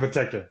know, pocket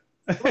protector.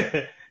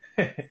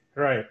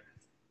 Right.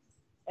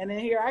 And then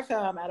here I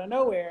come out of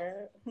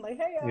nowhere. I'm like,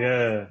 hey,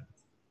 yeah.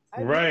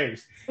 Right.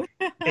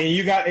 And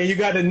you got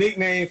the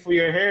nickname for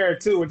your hair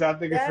too, which I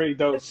think is pretty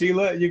dope.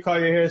 Sheila, you call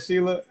your hair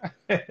Sheila?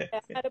 I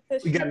had to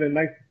put you got the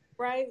nice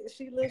right.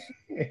 Sheila,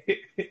 I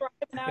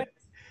had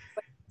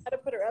to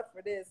put her up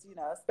for this, you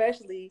know,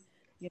 especially,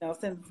 you know,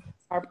 since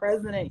our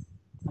president,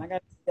 I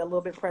got to be a little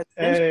bit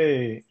presidential.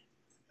 Hey.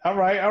 All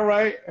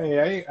right.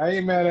 Hey, I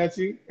ain't mad at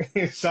you.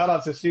 Shout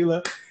out to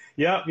Sheila.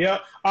 Yep.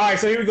 All right,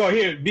 so here we go.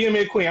 Here,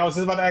 BMA Queen. I was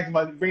just about to ask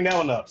about bring that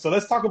one up. So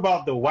let's talk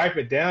about the Wipe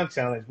It Down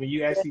challenge when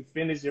you actually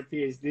finish your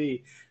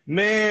PhD.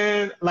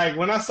 Man, like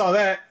when I saw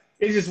that,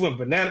 it just went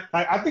banana.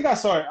 I think I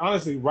saw it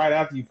honestly right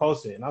after you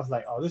posted it, and I was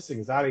like, oh, this thing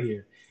is out of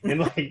here.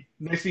 And like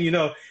next thing you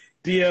know,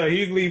 D.L.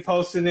 Hughley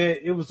posting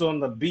it. It was on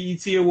the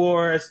BET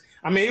Awards.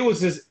 I mean, it was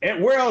just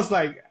where else?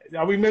 Like,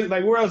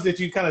 where else did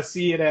you kind of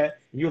see it at?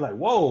 And you're like,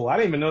 whoa, I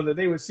didn't even know that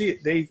they would see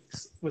it. They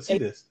would see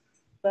this.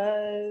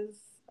 Buzz.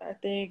 I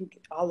think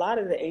a lot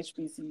of the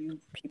HBCU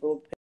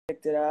people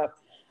picked it up.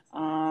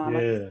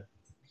 Yeah.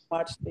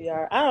 Watched the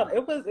I don't.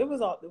 It was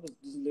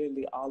just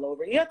literally all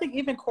over. Yeah, I think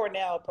even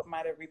Cornell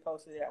might have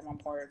reposted it at one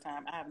point in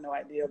time. I have no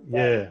idea.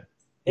 Yeah.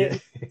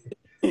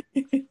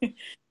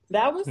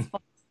 That was fun.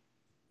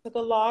 It took a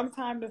long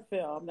time to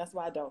film. That's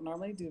why I don't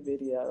normally do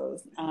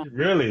videos.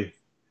 Really?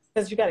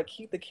 Because you got to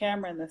keep the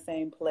camera in the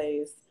same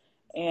place,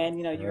 and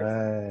you know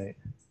you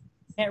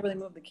can't really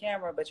move the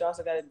camera, but you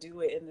also got to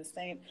do it in the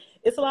same.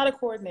 It's a lot of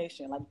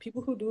coordination. Like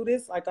people who do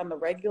this, like on the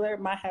regular,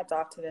 my hat's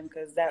off to them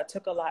because that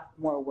took a lot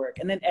more work.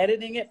 And then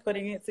editing it,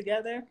 putting it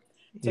together.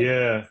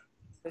 Yeah.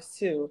 There's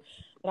two.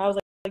 But I was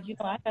like, you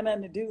know, I got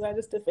nothing to do. I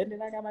just defended.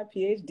 I got my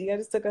PhD. I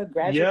just took a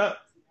graduate.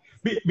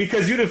 Yeah.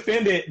 Because you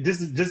defended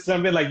just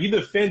something like you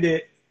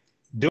defended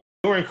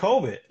during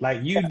COVID.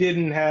 Like you did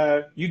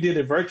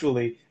it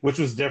virtually, which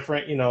was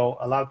different. You know,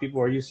 a lot of people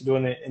are used to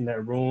doing it in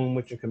their room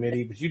with your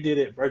committee, but you did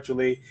it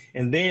virtually.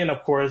 And then,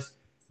 of course,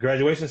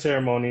 graduation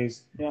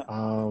ceremonies. Yeah.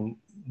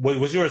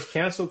 Was yours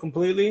canceled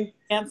completely?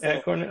 Canceled.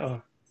 At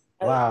Cornell?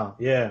 Oh, wow.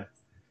 Yeah.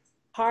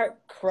 Heart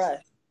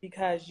crushed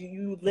because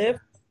you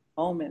live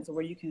moments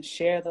where you can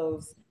share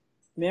those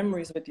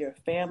memories with your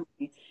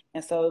family.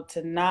 And so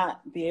to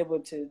not be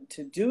able to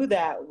do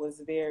that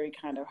was very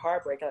kind of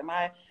heartbreaking. Like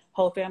my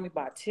whole family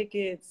bought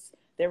tickets.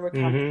 They were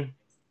coming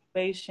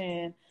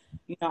to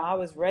you know, I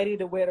was ready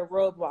to wear the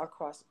robe, walk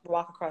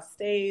across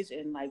stage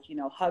and like, you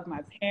know, hug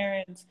my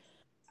parents.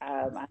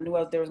 I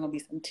knew there was going to be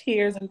some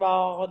tears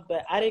involved,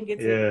 but I didn't get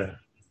to. Yeah.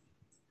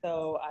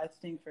 So I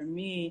think for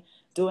me,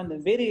 doing the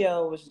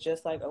video was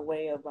just like a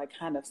way of like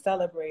kind of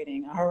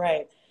celebrating. All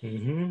right,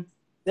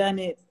 done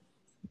it.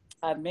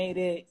 I made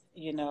it.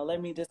 You know,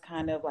 let me just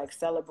kind of like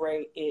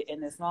celebrate it in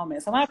this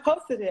moment. So when I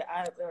posted it,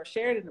 or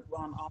shared it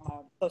on my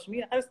social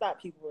media, I just thought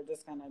people were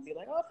just gonna be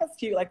like, "Oh, that's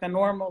cute," like the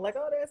normal, like,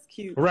 "Oh, that's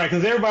cute." Right,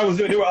 because everybody was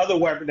doing. There were other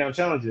wipe it down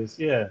challenges.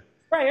 Yeah.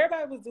 Right,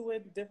 everybody was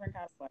doing different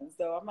kind of ones.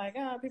 So I'm like,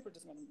 people are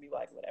just gonna be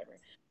like, whatever.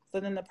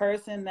 So then the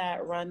person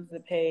that runs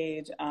the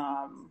page,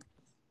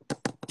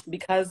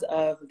 because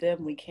of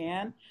them, we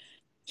can.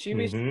 She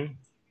reached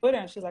Twitter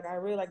and she's like, I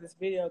really like this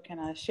video. Can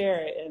I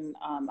share it? And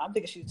I'm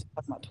thinking she's just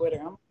talking about Twitter.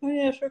 I'm like, oh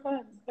yeah, sure, go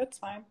ahead. That's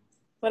fine.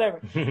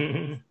 Whatever.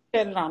 She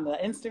shared it on the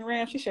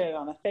Instagram. She shared it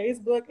on the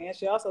Facebook, and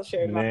she also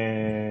shared it on.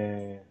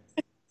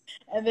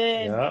 And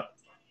then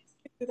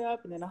picked it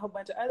up, and then a whole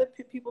bunch of other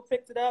people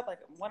picked it up, like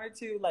one or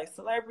two like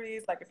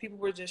celebrities, like people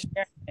were just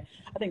sharing it.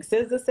 I think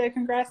SZA said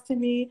congrats to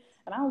me,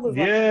 and I was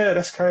like, yeah,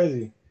 that's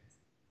crazy.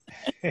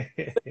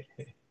 It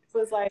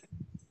was like,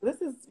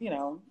 this is, you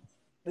know,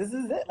 this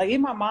is it. Like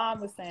even my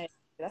mom was saying,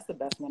 that's the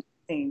best one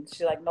I've seen.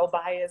 She like, no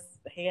bias,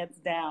 hands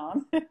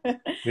down.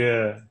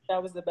 Yeah.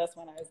 That was the best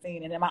one I've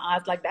seen. And then my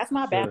aunt's like, that's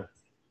not bad.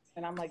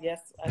 And I'm like,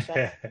 yes, I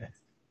shall.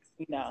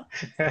 You know.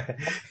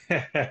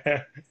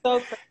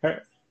 So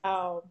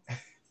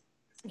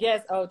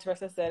yes,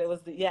 Teresa said it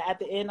was at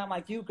the end I'm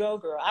like, you go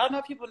girl. I don't know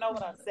if people know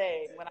what I'm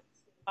saying when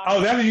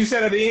that's what you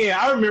said at the end.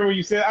 I remember what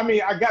you said. I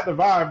mean, I got the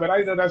vibe, but I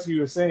didn't know that's what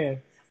you were saying.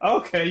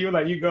 Okay, you were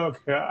like, you go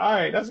girl. All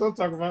right, that's what I'm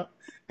talking about.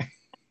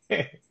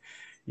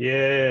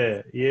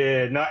 Yeah.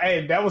 No,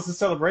 hey, that was a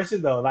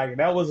celebration though. Like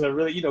that was a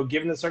really, you know,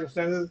 given the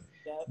circumstances,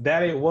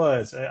 that it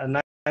was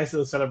a nice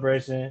little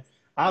celebration.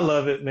 I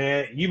love it,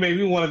 man. You made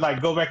me want to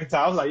like go back in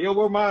time. I was like, yo,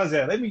 where mine's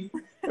at? Let me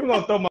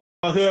gonna throw my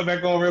hood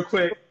back on real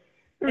quick.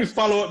 Let me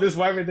follow up this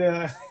wipe it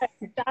down.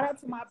 Shout out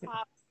to my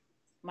pop.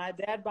 My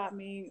dad bought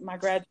me my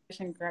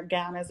graduation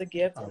gown as a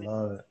gift. I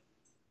love it.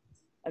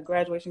 A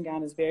graduation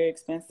gown is very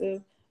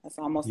expensive. That's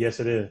almost it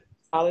is.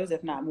 $,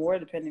 if not more,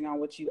 depending on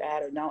what you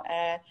add or don't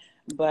add.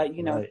 But,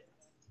 you know,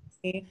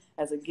 Right.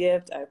 as a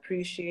gift, I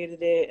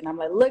appreciated it. And I'm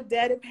like, look,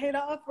 Dad, it paid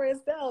off for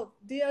itself.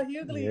 D.L.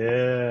 Hughley.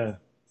 Yeah.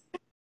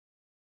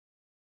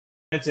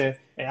 And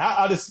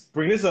I'll just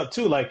bring this up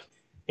too. Like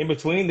in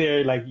between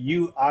there, like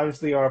you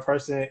obviously are a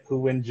person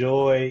who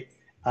enjoy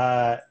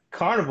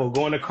carnival,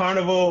 going to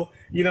carnival.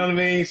 You know what I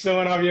mean?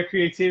 Showing off your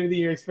creativity,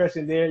 your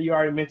expression there. You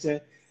already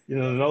mentioned, you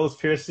know, the nose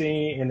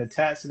piercing and the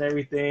tats and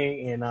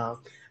everything. And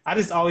I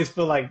just always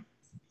feel like,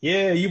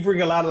 yeah, you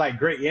bring a lot of like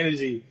great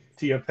energy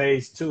to your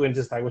page too, and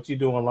just like what you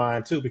do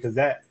online too, because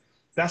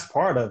that's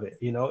part of it.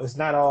 You know, it's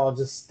not all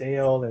just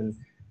stale and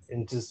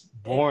just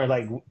boring.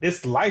 Like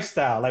this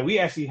lifestyle, like we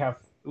have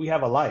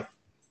a life.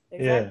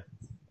 Exactly. Yeah.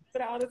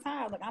 But all the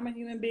time, like I'm a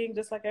human being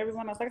just like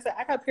everyone else. Like I said,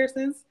 I got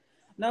piercings.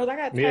 No, I got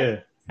tattoos. Yeah.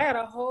 I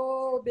got a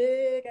whole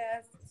big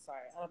ass.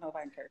 Sorry, I don't know if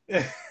I can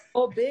curse.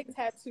 Whole big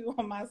tattoo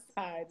on my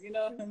side. You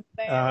know what I'm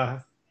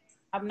saying?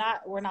 I'm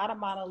not. We're not a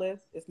monolith.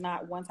 It's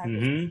not one type of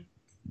Mm-hmm.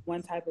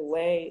 one type of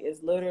way.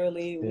 It's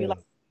literally we Yeah. like.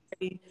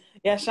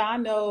 Yeah,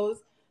 Sean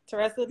knows.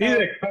 Teresa He's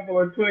knows. a couple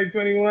of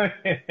 2021.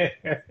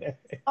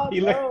 Oh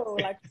He no,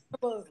 like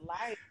people's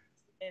life,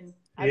 and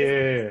I just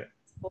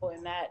yeah.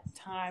 in that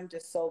time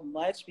just so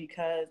much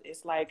because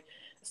it's like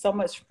so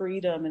much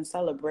freedom and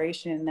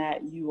celebration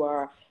that you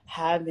are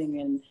having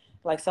and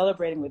like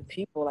celebrating with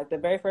people. Like the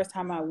very first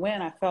time I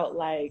went, I felt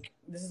like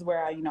this is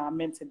where I'm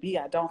meant to be.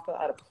 I don't feel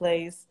out of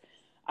place.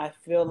 I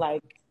feel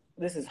like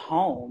this is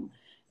home.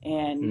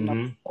 And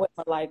Mm-hmm. with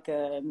like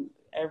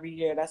every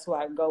year, that's who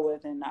I go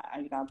with and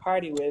I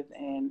party with.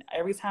 And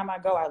every time I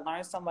go, I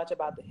learn so much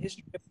about the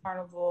history of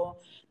Carnival,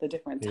 the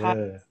different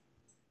types.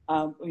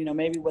 Yeah.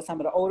 Maybe what some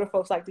of the older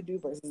folks like to do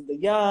versus the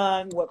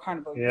young, what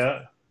Carnival used to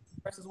Yeah.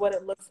 versus what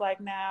it looks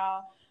like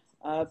now,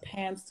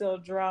 pan steel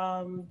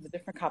drums, the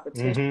different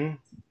competitions. Mm-hmm.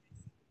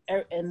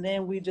 And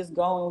then we just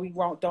go and we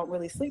don't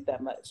really sleep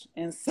that much.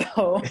 And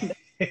so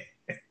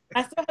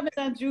I still haven't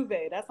done Juve.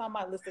 That's on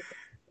my list of things.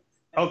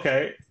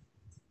 Okay.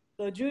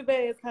 So Juve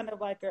is kind of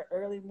like an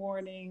early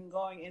morning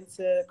going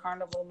into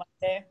Carnival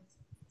Monday.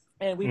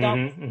 And we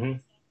don't Mm-hmm. Mm-hmm.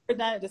 we're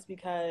done it just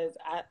because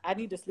I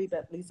need to sleep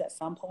at least at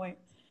some point.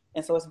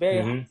 And so it's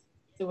very hard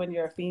Mm-hmm. when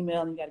you're a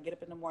female and you got to get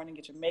up in the morning,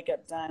 get your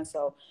makeup done.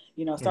 So,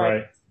 start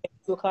Right. at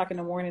 2 o'clock in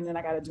the morning, then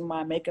I got to do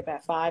my makeup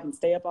at 5 and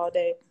stay up all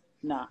day.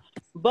 Nah.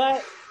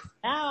 But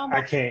now I'm I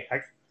like, can't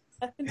I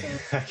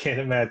can't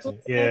imagine.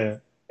 Yeah.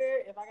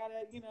 if I got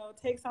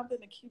to, take something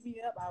to keep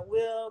me up, I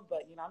will.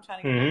 But, I'm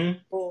trying to get Mm-hmm.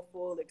 the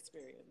full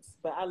experience.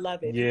 But I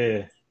love it.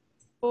 Yeah.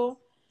 Full,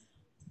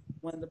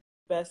 one of the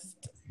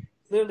best,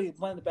 literally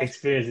one of the best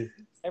Experiences.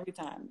 every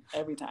time,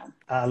 every time.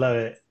 I love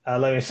it. I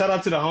love it. Shout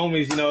out to the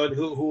homies,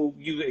 who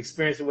you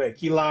experienced it with.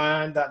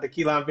 Keelan, Dr.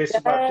 Keelan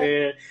Bishop out Yes.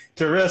 there.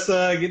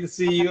 Teresa, good to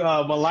see you.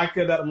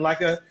 Malika, Dr.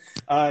 Malika.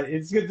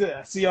 It's good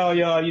to see all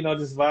y'all,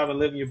 just vibing,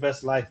 living your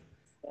best life,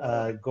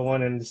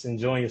 going and just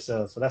enjoying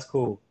yourself. So that's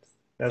cool.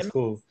 That's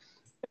cool.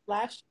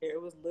 Last year,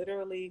 it was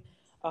literally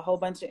a whole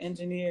bunch of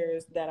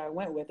engineers that I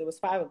went with. It was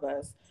 5 of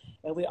us,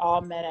 and we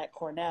all met at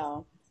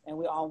Cornell, and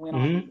we all went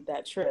Mm-hmm. on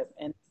that trip.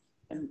 And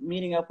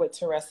meeting up with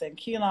Teresa and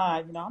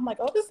Keelan, I'm like,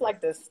 oh, this is like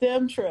the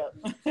STEM trip.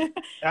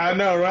 I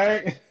know,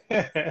 right?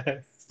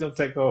 Still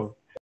take over.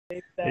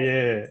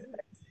 Yeah.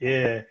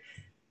 Yeah.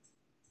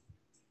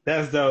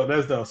 That's dope.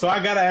 That's dope. So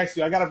I gotta ask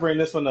you, I gotta bring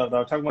this one up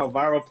though. Talking about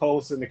viral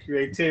posts and the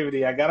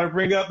creativity. I gotta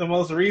bring up the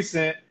most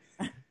recent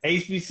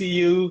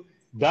HBCU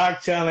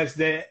Doc Challenge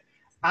that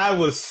I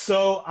was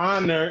so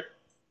honored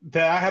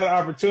that I had an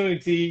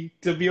opportunity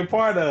to be a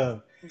part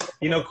of.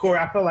 Corey,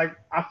 I felt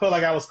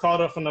like I was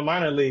called up from the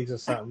minor leagues or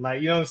something.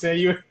 Like, you know what I'm saying?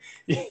 You're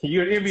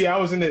in NBA. I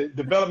was in the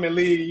development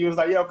league. You was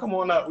like, yo, come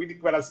on up. We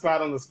got a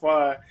spot on the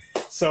squad.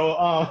 So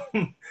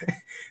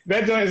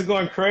that joint is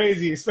going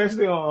crazy,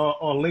 especially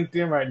on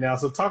LinkedIn right now.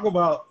 So talk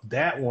about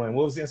that one.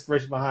 What was the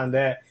inspiration behind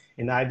that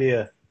and the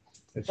idea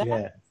that you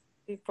had?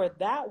 For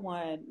that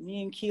one,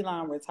 me and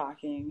Keelan were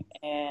talking,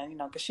 and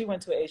because she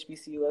went to a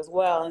HBCU as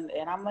well, and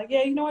I'm like,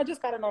 yeah, I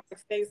just got a Norfolk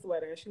State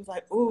sweater. And she was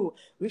like, ooh,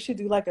 we should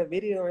do like a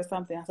video or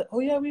something. I said, oh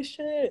yeah, we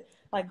should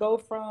like go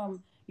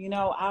from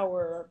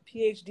our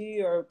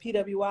PhD or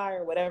PWI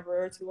or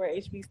whatever to our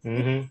HBCU.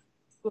 Mm-hmm.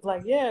 She was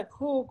like, yeah,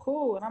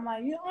 cool, and I'm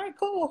like, yeah, all right,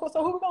 cool.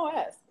 So who we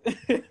gonna ask?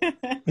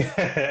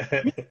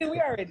 We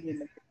already in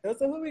the video,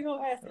 so who we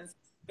gonna ask? And so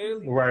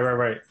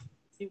Right.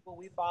 people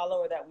we follow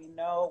or that we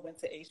know went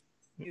to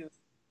HBCU.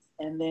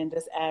 And then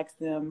just ask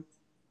them,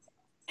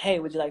 hey,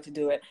 would you like to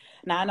do it?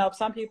 Now I know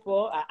some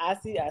people. I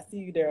see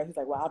you there. He's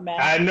like, well, I'm mad.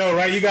 I know,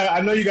 right?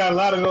 I know you got a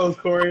lot of those,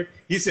 Corey.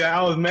 You said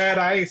I was mad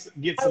I ain't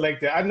get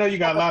selected. I know you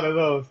got a lot of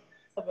those.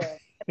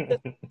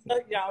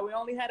 Look, y'all, we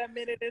only had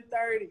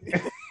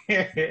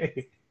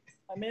 1:30.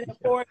 A minute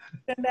 40.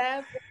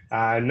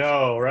 I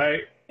know,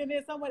 right? And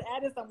then someone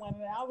added someone,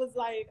 and I was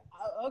like,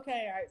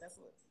 okay, all right, that's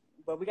what.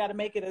 But we got to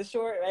make it a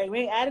short. Like, we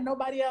ain't adding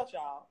nobody else,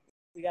 y'all.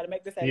 We got to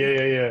make this.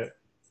 Yeah.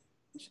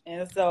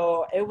 And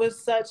so it was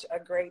such a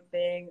great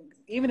thing.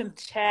 Even in the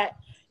chat,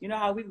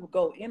 how we would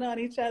go in on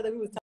each other. We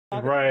would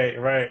talk.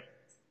 Right.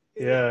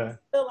 Yeah.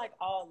 Feel like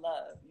all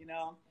love,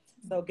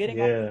 So getting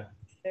up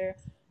there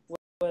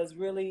was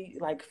really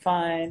like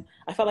fun.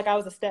 I felt like I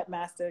was a step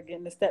master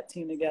getting the step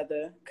team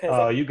together. Cause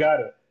Oh, you got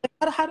it.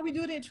 how do we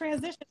do it in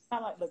transition?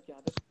 I'm like, look,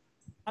 y'all,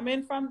 come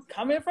in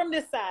from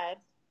this side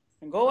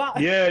and go out.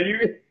 Yeah,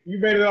 you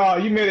made it all.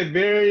 You made it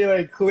very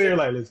like clear.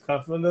 Like, let's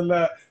come from the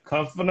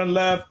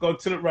left, go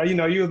to the right. You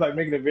know, you was like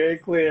making it very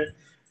clear.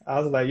 I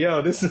was like,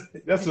 yo, that's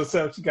what's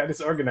up. She got this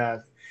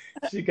organized.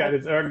 She got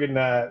this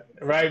organized,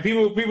 right?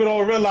 People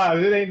don't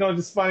realize it ain't no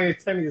just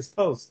spontaneous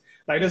post.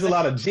 Like, there's a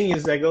lot of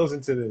genius that goes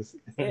into this.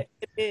 It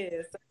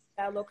is. So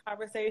that little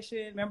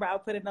conversation. Remember, I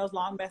put in those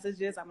long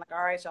messages. I'm like,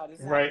 all right, y'all, this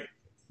is Right.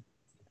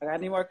 I got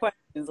any more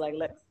questions? Like,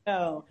 let me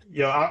know.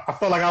 Yo, I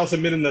felt like I was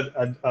submitting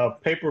a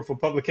paper for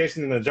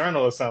publication in a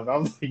journal or something. I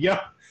was like, yo,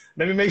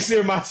 let me make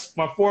sure my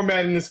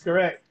formatting is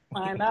correct.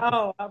 I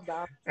know. I'm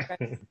about to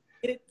get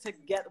it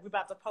together. We're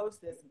about to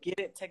post this. Get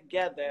it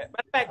together.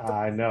 Matter of fact,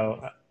 I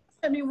know.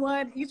 send me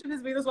one. Each of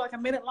these videos were like a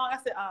minute long. I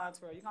said,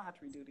 Terrell, you're going to have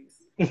to redo these.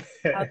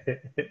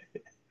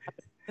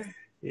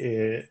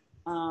 Yeah.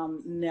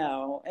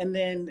 No. And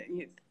then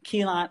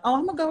Keelan,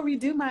 I'm going to go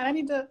redo mine. I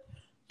need to.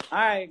 All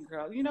right,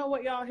 girl. You know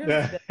what, y'all? Here's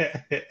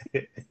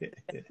the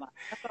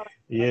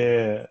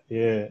Yeah,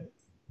 yeah.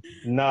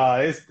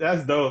 Nah,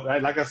 that's dope.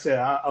 Like I said,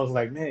 I was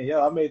like, man,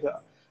 yo, I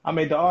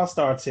made the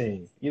All-Star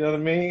team. You know what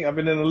I mean? I've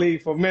been in the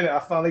league for a minute. I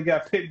finally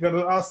got picked to go to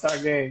the All-Star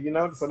game, you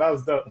know? So that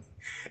was dope.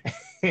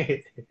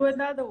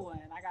 Another one.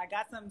 I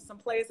got some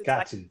places.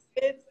 Got you.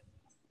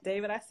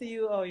 David, I see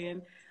you,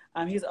 Oyen.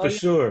 He's For Oyen.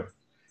 sure.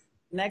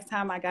 Next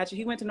time I got you.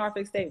 He went to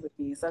Norfolk State with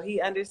me, so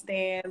he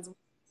understands.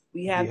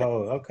 We have.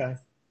 Behold, okay.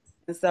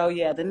 And so,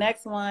 yeah, the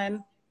next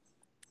one,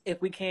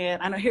 if we can,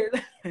 I know here,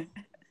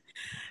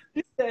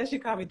 she says she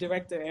called me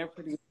director and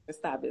producer.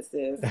 Stop it,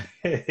 sis.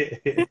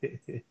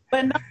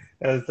 But no,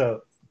 That's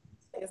dope.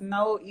 it's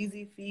no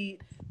easy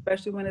feat,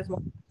 especially when it's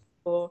more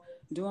people.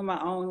 Doing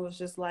my own was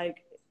just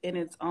like in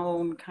its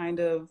own kind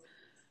of,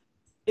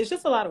 it's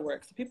just a lot of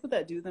work. So people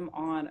that do them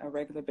on a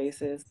regular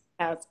basis,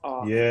 hats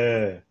off.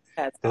 Yeah.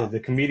 Hats off. The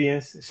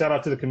comedians, shout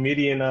out to the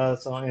comedian on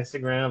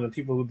Instagram and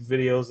people who do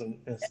videos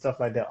and stuff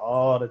like that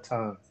all the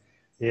time.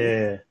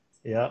 Yeah.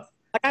 Yep.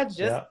 Like I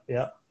just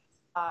Yep.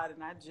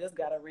 and I just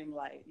got a ring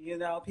light. You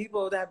know,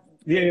 people that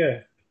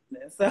Yeah.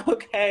 so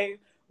okay,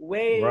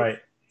 way Right.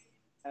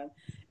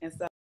 And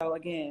so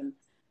again,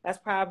 that's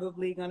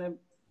probably gonna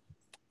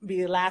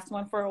be the last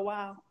one for a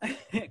while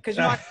because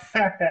you know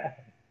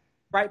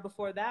right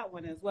before that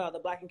one as well, the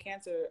Black and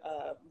Cancer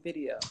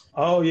video.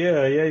 Oh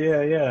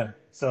yeah.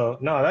 So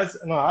no,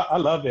 I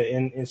love it,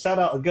 and shout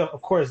out again.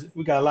 Of course,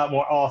 we got a lot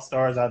more all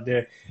stars out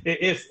there.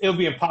 It'll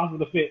be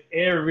impossible to fit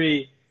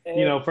every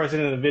person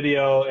in the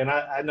video, and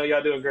I know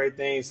y'all doing great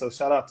things. So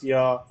shout out to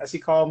y'all. As he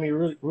called me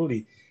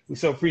Rudy, we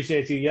so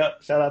appreciate you.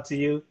 Yep, shout out to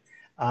you.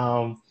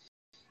 I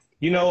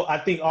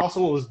think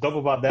also what was dope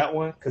about that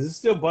one, because it's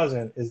still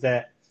buzzing, is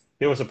that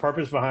there was a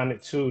purpose behind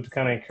it too, to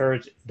kind of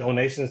encourage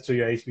donations to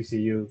your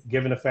HBCU,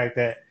 given the fact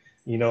that,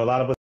 a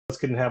lot of us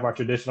couldn't have our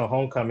traditional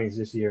homecomings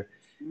this year.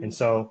 Mm-hmm. And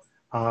so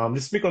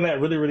just speak on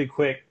that really, really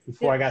quick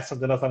before I got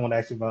something else I want to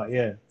ask you about.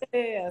 Yeah.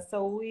 Yeah.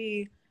 So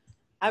we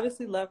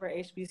obviously love our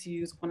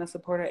HBCUs, want to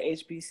support our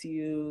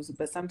HBCUs,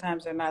 but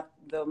sometimes they're not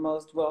the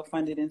most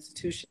well-funded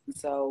institutions.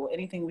 So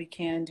anything we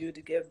can do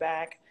to give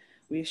back,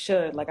 we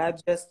should. Like I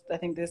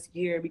think this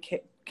year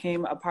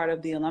became a part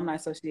of the Alumni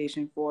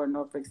Association for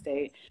Norfolk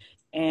State.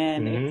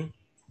 And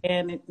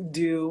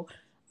do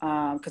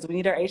because we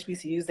need our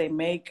HBCUs. They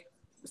make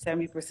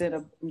 70%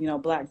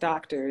 of Black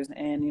doctors,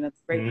 and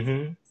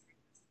great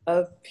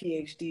of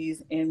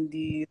PhDs in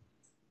the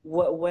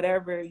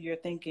whatever you're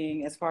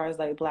thinking as far as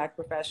like Black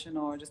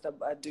professional or just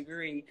a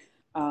degree.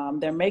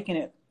 They're making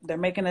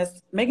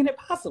it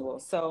possible.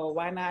 So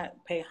why not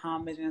pay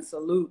homage and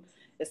salute,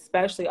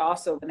 especially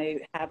also when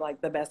they have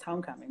like the best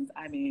homecomings?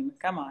 I mean,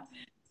 come on.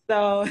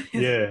 So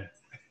yeah,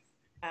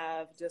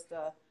 have just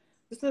a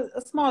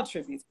small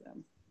tribute to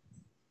them.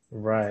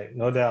 Right.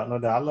 No doubt.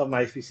 I love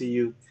my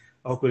HBCU,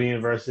 Oakland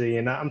University,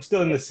 and I'm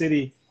still in the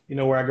city,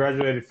 where I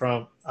graduated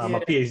from my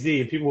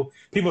PhD. And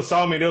people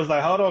saw me. They was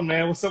like, hold on,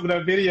 man, what's up with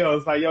that video?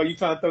 It's like, yo, you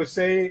trying to throw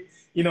shade?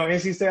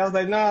 NC State. I was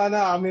like, nah.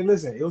 I mean,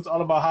 listen, it was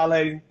all about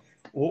highlighting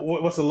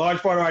what's a large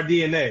part of our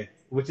DNA,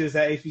 which is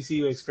that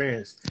HBCU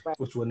experience,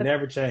 which will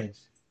never change.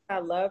 I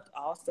loved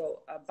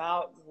also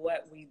about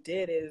what we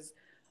did is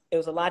it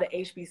was a lot of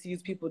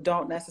HBCUs people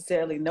don't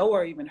necessarily know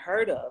or even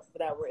heard of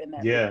that were in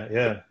that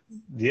video.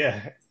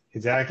 Yeah,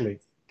 exactly.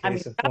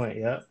 Case in point,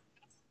 yeah.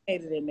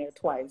 Made it in there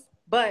twice.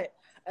 But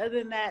other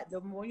than that,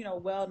 the more,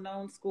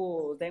 well-known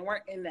schools, they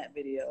weren't in that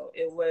video.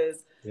 It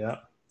was,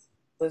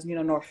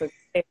 Norfolk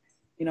State,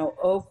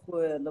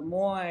 Oakwood,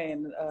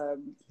 Lemoyne,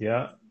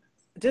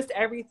 just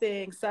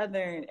everything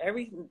Southern,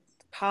 every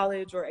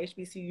college or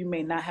HBCU you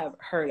may not have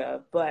heard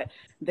of, but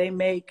they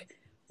make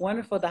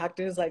wonderful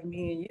doctors like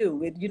me and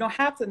you. You don't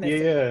have to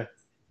necessarily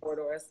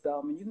or a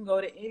Spelman. You can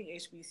go to any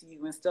HBCU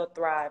and still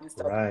thrive and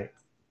still right.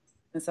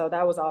 And so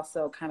that was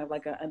also kind of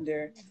like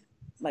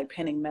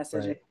pinning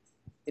message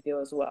video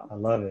as well. I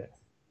love it.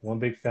 One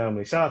big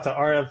family. Shout out to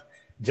RF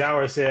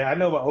Jowers said, I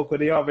know about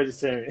Oakland, they all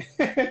vegetarian.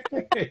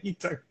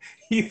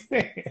 He's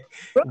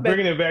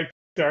bringing it back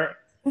to our,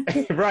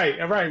 right,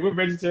 all right, we're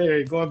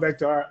vegetarian, going back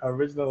to our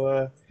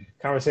original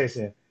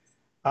conversation.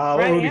 What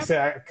Right. Rudy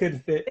said, I couldn't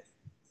fit.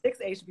 6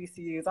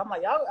 HBCUs. I'm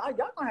like, y'all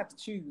gonna have to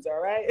choose,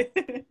 all right?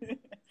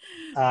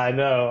 I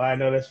know,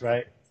 that's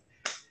right.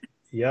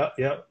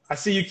 Yep. I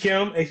see you,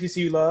 Kim,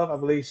 HBCU Love. I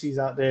believe she's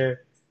out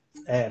there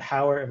at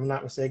Howard, if I'm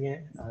not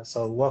mistaken.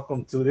 So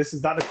welcome to, this is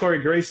Dr.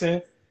 Korie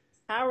Grayson.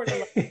 Howard,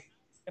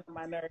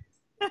 my nerve.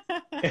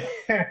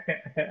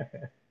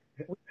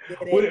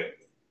 We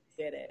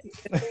did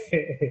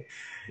it.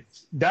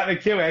 Dr.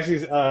 Kim actually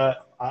is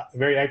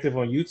very active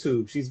on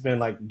YouTube. She's been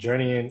like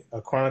journeying,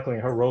 chronicling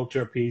her road to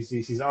her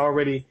PhD. She's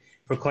already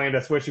proclaimed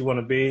that's where she want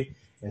to be.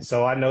 And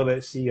so I know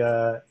that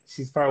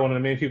she's probably one of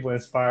the many people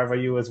inspired by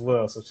you as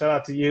well. So shout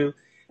out to you.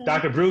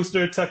 Dr.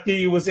 Brewster,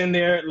 Tuckey was in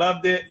there,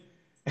 loved it.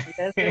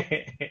 Yes,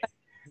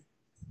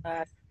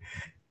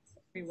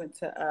 we went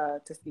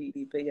to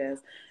CE, but yes.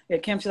 Yeah,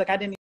 Kim, she's like, I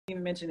didn't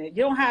even mention it.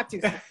 You don't have to.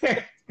 Go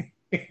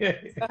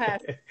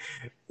ahead.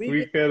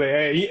 We feel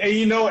it.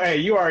 Hey,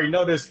 you already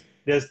know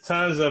there's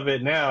tons of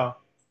it now.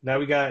 Now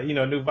we got,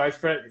 new vice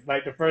president,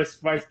 like the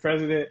first vice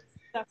president.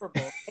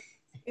 Insufferable.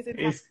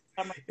 It's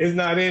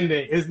not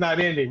ending. It's not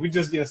ending. We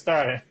just getting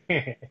started.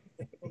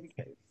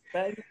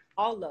 But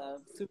all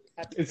love. Super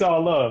happy. It's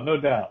all love, no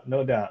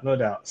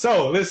doubt.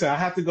 So listen, I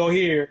have to go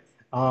here.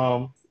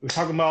 We're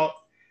talking about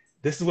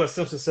this is what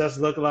STEM success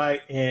look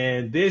like,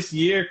 and this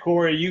year,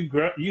 Korie,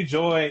 you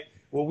joined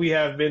what we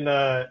have been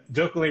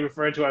jokingly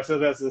referring to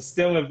ourselves as the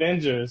STEM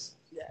Avengers,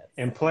 yes,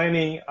 and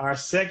planning our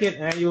second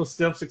annual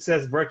STEM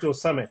Success Virtual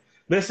Summit.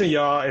 Listen,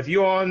 y'all, if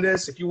you're on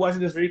this, if you're watching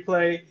this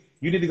replay,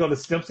 you need to go to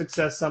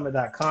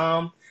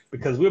STEMSuccessSummit.com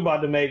because we're about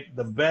to make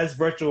the best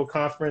virtual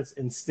conference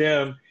in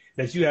STEM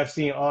that you have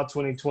seen all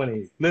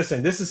 2020.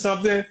 Listen, this is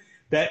something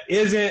that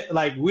isn't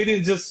like we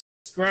didn't just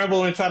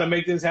scramble and try to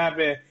make this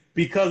happen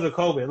because of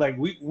COVID. Like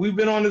we've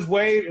been on this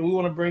wave and we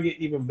want to bring it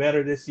even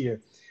better this year.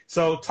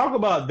 So talk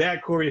about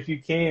that, Korie, if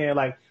you can.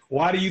 Like,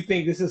 why do you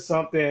think this is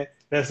something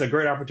that's a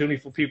great opportunity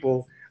for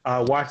people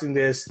watching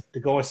this to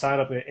go and sign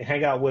up and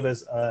hang out with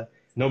us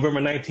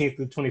November 19th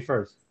through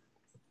 21st?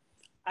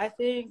 I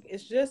think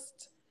it's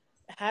just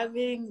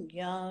having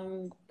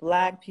young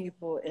Black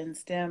people in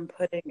STEM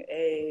putting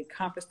a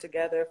conference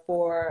together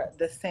for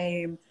the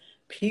same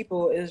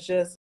people is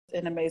just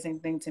an amazing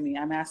thing to me.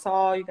 I mean, I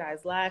saw you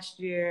guys last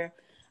year.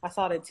 I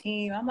saw the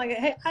team. I'm like,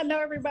 hey, I know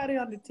everybody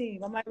on the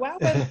team. I'm like, why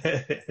wasn't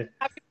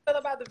how you feel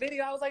about the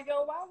video? I was like,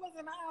 yo, why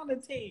wasn't I on the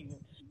team?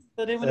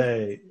 So then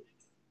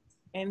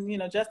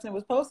when Justin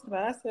was posting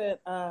about it, I said,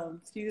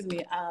 excuse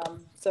me,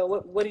 so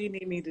what do you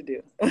need me to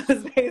do?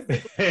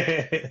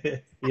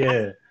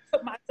 Yeah. I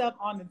put myself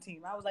on the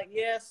team. I was like,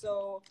 yeah,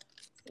 so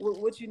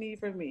what you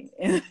need from me?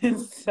 And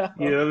so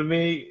you know what I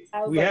mean?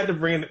 We had to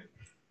bring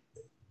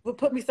well,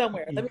 put me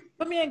somewhere.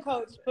 Put me in,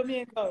 coach. Put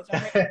me in, coach.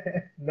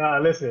 Nah,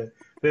 listen.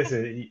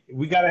 We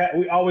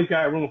always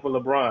got room for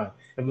LeBron.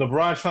 If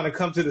LeBron's trying to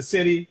come to the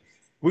city,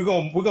 we're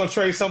gonna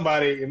trade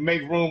somebody and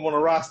make room on the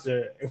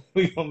roster.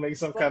 We're gonna make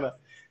some kind of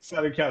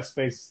salary cap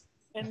space.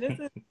 And this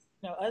is,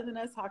 other than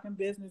us talking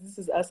business, this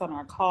is us on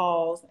our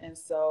calls, and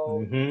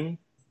so putting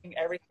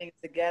everything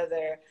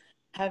together,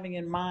 having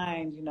in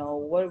mind,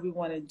 what do we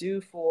want to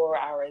do for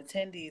our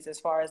attendees as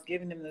far as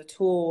giving them the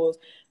tools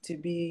to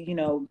be,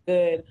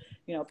 good,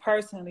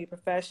 personally,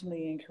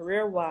 professionally, and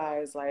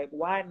career-wise. Like,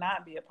 why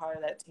not be a part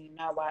of that team?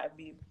 Why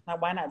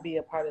not be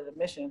a part of the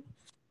mission?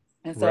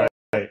 And so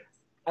I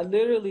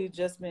literally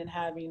just been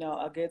having,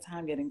 a good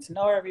time getting to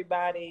know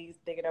everybody,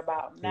 thinking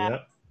about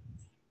now,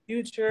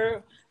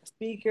 future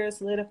speakers,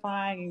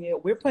 solidifying,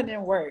 and we're putting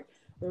in work.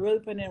 We're really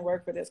putting in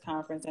work for this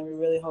conference, and we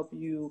really hope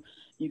you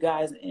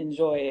guys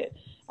enjoy it.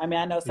 I mean,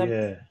 I know some.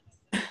 Yeah.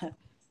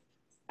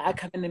 I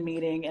come in the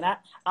meeting, and I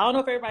don't know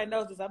if everybody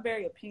knows this. I'm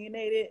very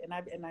opinionated, and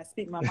I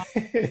speak my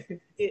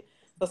mind. So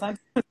sometimes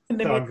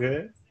it's all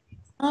good.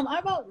 I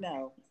vote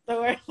no.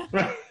 So I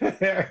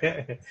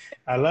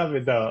love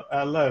it, though.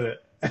 I love it.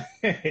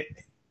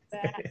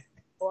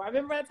 Or I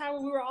remember that time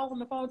when we were all on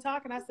the phone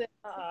talking. I said,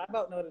 I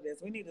vote no to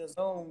this. We need to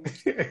Zoom.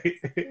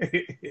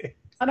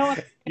 I know.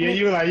 Yeah,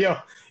 you were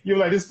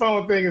like, this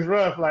phone thing is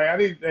rough. Like,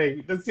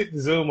 let's get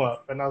the Zoom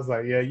up. And I was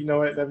like, yeah, you know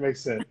what? That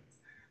makes sense.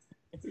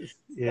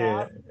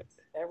 Yeah.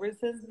 Ever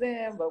since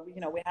then, but we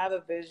have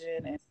a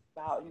vision and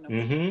about,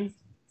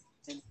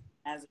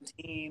 as a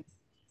team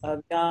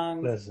of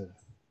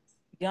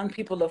young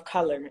people of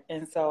color.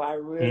 And so I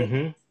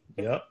really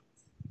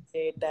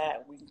appreciate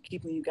that. We're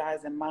keeping you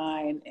guys in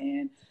mind.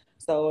 And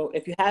so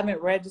if you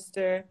haven't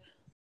registered,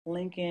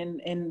 link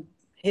in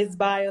his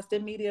bio,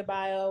 STEMedia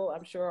bio,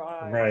 I'm sure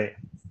on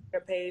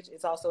your page.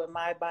 It's also in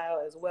my bio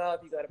as well.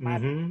 If you go to my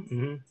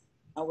bio,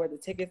 where the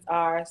tickets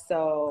are.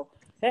 So,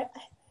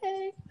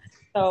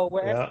 so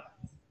wherever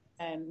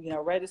and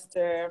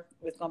register.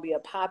 It's gonna be a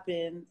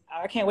pop-in.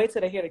 I can't wait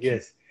till they hear the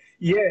keynote.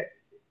 Yeah.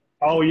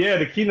 Oh yeah,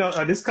 the keynote.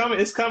 It's coming.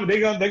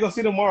 They're gonna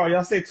see tomorrow.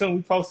 Y'all stay tuned.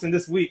 We posting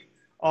this week.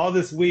 All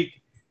this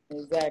week.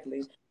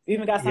 Exactly. We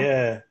even got some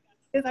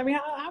I mean,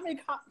 how many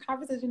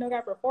conferences,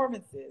 got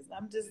performances?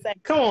 I'm just saying.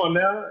 Come on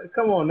now.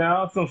 Come on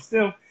now.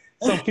 Some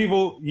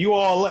people,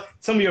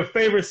 some of your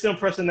favorite STEM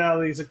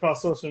personalities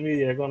across social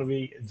media are going to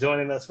be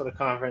joining us for the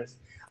conference.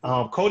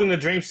 Coding the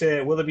Dream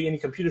said, will there be any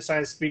computer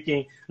science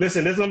speaking?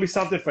 Listen, there's going to be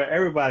something for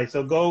everybody.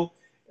 So go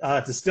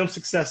to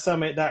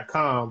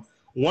STEMsuccesssummit.com.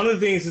 One of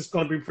the things that's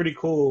going to be pretty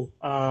cool,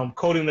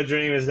 Coding the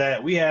Dream, is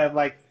that we have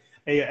like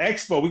a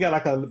expo. We got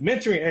like a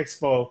mentoring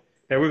expo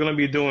that we're going to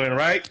be doing,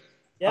 right?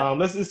 Yep.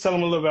 Let's just tell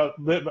them a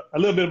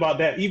little bit about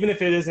that. Even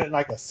if it isn't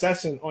like a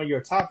session on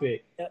your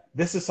topic, Yep.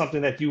 This is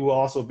something that you will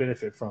also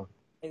benefit from.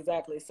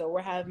 Exactly. So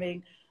we're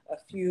having a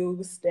few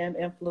STEM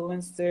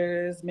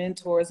influencers,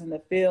 mentors in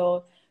the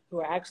field who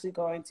are actually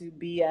going to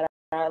be at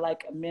our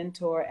like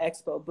mentor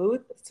expo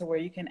booth, so where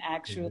you can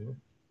actually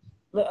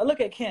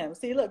look at Kim.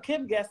 See, look,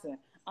 Kim guessing.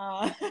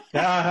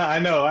 I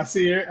know. I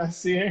see her.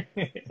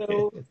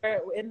 So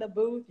in the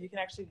booth, you can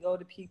actually go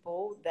to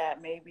people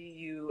that maybe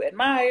you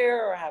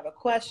admire or have a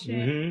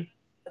question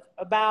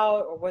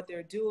about, or what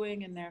they're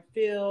doing in their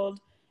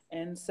field.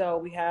 And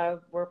so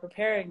we're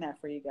preparing that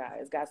for you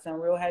guys. Got some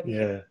real heavy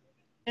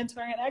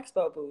mentoring and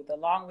expo booth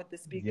along with the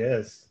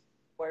speaker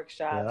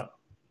workshops. Yeah.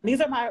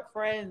 These are my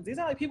friends. These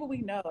are like people we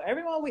know.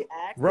 Everyone we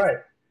ask, right?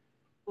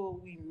 People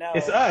we know.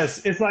 It's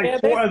us. It's like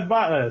for us,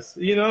 by us.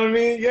 You know what I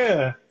mean?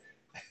 Yeah.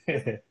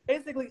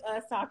 Basically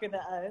us talking to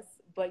us,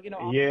 but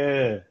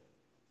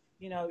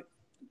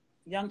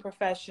young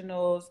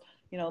professionals,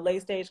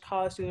 late stage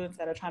college students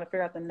that are trying to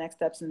figure out the next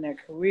steps in their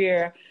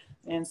career.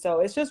 And so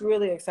it's just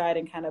really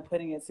exciting kind of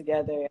putting it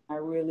together. I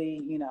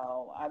really,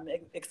 I'm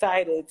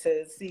excited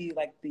to see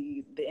like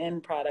the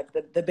end product,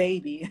 the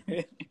baby.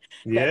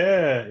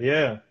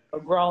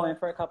 Growing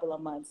for a couple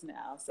of months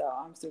now. So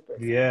I'm super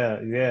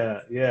excited.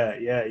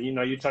 Yeah.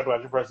 You talk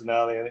about your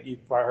personality, and you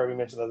probably heard me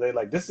mention the other day,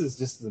 like this is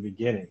just the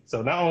beginning.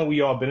 So not only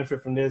we all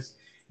benefit from this,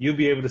 you'll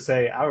be able to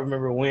say, I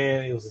remember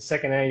when it was the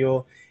second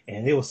annual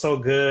and it was so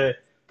good,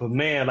 but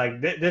man,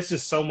 like there's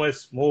just so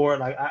much more.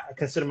 Like I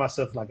consider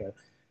myself like a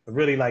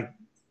really like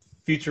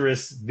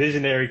futurist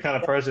visionary kind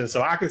of person.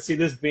 So I can see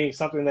this being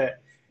something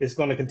that is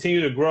going to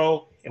continue to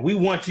grow, and we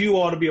want you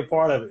all to be a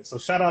part of it. So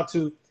shout out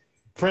to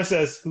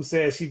Princess, who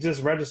says she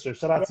just registered.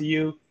 Shout out to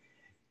you.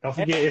 Don't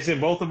forget, it's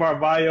in both of our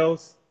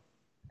bios.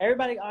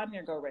 Everybody on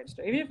here, go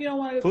register. Even if you don't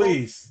want to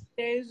please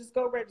go just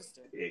go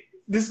register.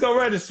 Just go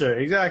register.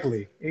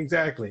 Exactly.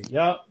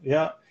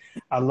 Yep.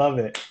 I love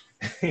it.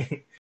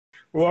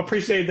 Well, I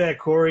appreciate that,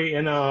 Korie.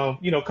 And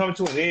coming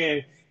to an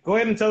end, go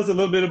ahead and tell us a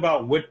little bit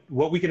about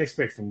what we can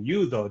expect from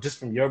you, though, just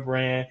from your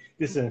brand,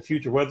 just in the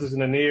future, whether it's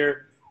in the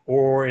near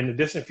or in the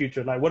distant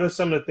future. Like, what are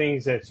some of the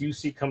things that you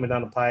see coming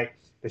down the pike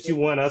that you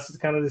want us to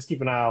kind of just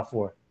keep an eye out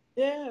for?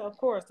 Yeah, of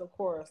course.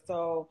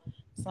 So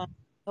some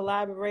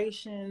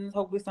collaborations,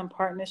 hopefully some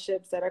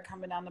partnerships that are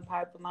coming down the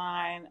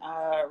pipeline,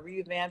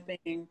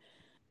 revamping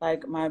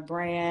like my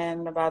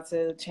brand, about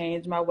to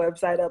change my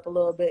website up a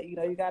little bit.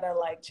 You got to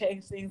like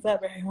change things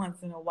up every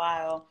once in a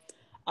while.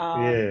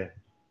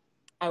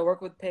 I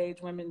work with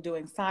Page Women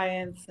Doing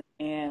Science,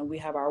 and we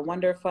have our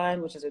Wonder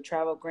Fund, which is a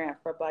travel grant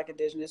for Black,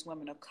 Indigenous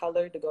women of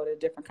color to go to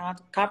different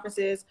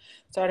conferences,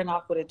 starting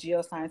off with a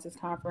geosciences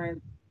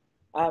conference.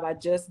 I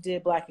just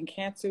did Black and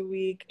Cancer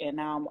Week, and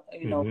now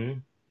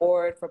I'm,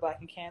 board for Black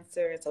and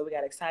Cancer. And so we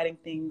got exciting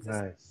things.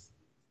 Nice.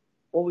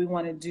 What we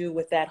want to do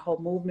with that whole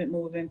movement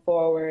moving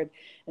forward.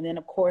 And then,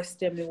 of course,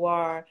 STEM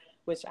Noir,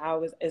 which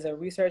is a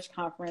research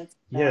conference.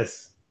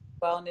 Yes.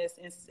 Wellness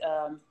is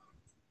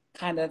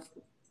kind of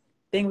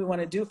thing we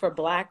want to do for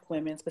Black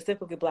women,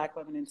 specifically Black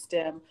women in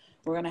STEM.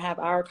 We're going to have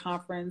our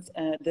conference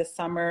this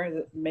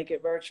summer, make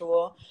it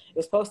virtual. It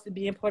was supposed to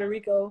be in Puerto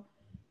Rico,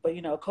 but,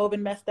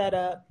 COVID messed that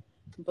up.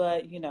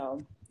 But,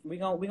 we're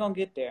gonna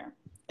get there.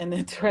 And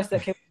then Teresa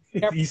came.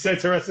 You said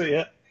Teresa,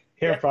 yeah.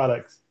 Hair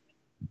products.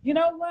 You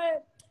know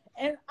what?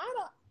 And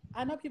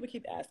I know people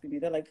keep asking me,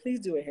 they're like, please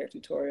do a hair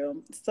tutorial.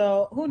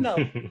 So who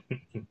knows?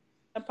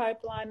 A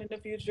pipeline in the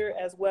future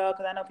as well,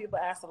 because I know people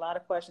ask a lot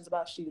of questions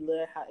about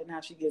Sheila and how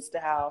she gets to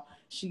how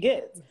she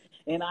gets.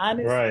 And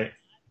honestly,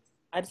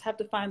 I just have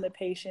to find the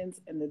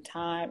patience and the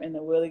time and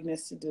the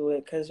willingness to do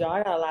it, because y'all,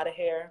 I got a lot of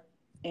hair,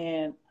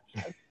 and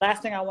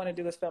last thing I want to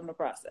do is film the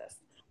process.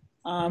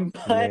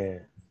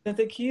 But since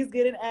the keys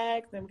getting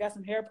asked and we got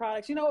some hair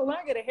products, when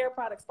I get a hair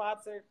product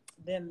sponsored,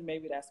 then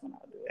maybe that's when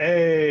I'll do it.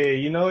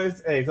 Hey,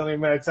 it's only a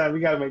matter of time. We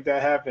got to make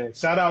that happen.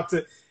 Shout out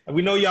to,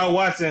 we know y'all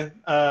watching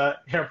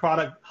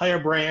hair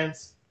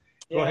brands.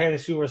 Go ahead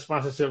and shoot a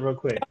sponsorship real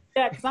quick.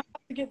 Yeah, because I'm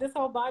about to get this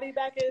whole body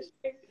back in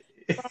shape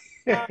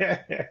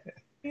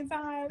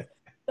times.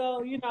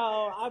 So,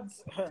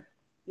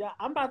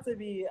 I'm about to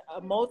be a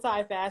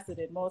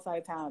multifaceted,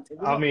 multi-talented.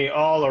 I mean,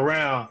 all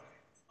around.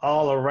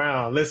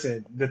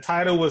 Listen, the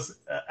title was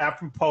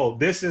apropos.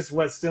 This is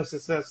what STEM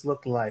success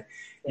looked like.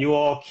 You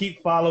all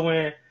keep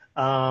following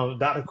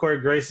Dr. Korie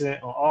Grayson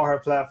on all her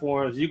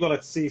platforms. You're going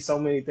to see so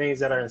many things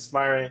that are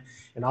inspiring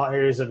in all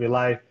areas of your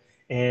life.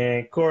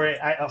 And Korie,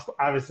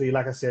 obviously,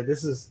 like I said,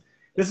 this is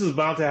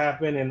bound to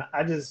happen. And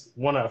I just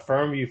want to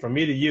affirm you, from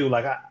me to you.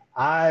 Like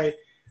I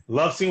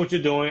Love seeing what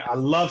you're doing. I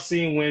love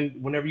seeing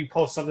whenever you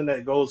post something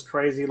that goes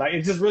crazy. Like,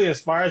 it just really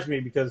inspires me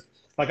because,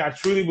 like, I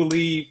truly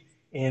believe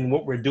in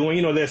what we're doing.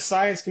 You know, there's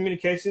science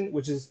communication,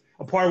 which is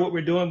a part of what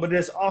we're doing, but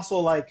there's also,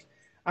 like,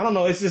 I don't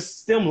know, it's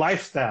just STEM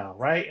lifestyle,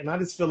 right? And I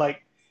just feel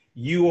like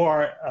you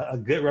are a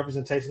good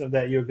representation of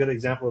that. You're a good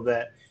example of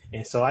that.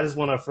 And so I just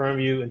want to affirm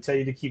you and tell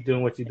you to keep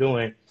doing what you're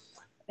doing.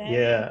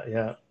 Yeah,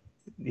 yeah,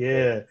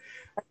 yeah.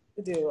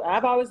 Do.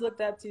 I've always looked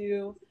up to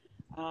you,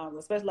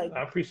 especially like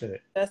I appreciate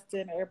it.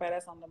 Justin, everybody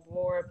that's on the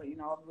board. But you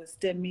know, with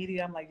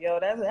STEMedia, I'm like, yo,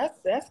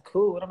 that's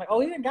cool. And I'm like, oh,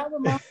 he didn't got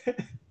with my the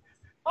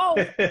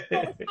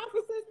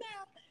conferences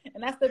now,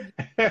 and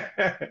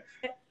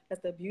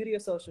that's the beauty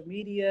of social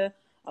media.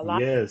 A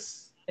lot of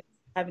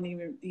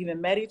haven't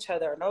even met each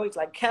other or know each.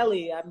 Like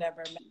Kelly, I've never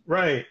met.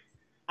 Right.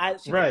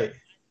 Right.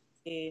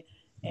 And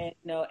you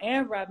know,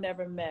 Amber, I've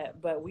never met,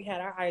 but we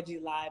had our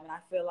IG live, and I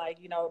feel like,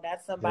 you know,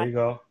 that's somebody.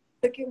 There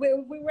you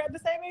go. We were at the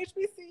same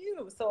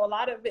HBCU, so a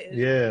lot of it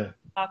is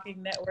talking,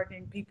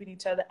 networking, peeping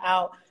each other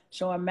out,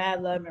 showing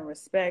mad love and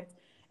respect,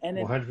 and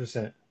then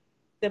 100%.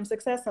 STEM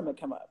Success Summit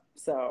come up.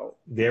 So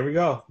there we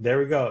go. There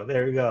we go.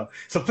 There we go.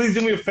 So please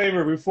do me a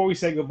favor before we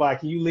say goodbye.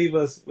 Can you leave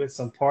us with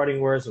some parting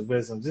words of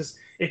wisdom? Just,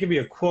 it can be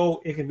a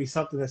quote, it can be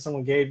something that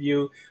someone gave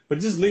you, but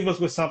just leave us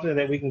with something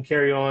that we can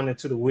carry on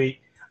into the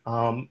week.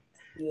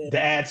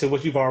 To add to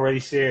what you've already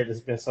shared. It's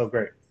been so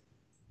great.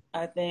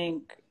 I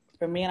think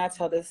for me, and I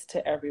tell this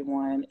to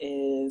everyone,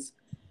 is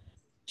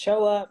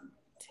show up,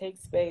 take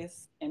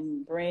space,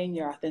 and bring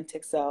your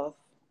authentic self.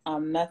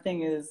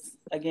 Nothing is,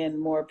 again,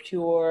 more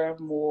pure,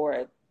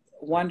 more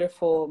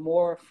wonderful,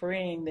 more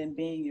freeing than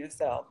being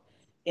yourself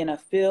in a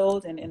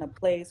field and in a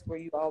place where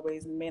you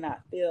always may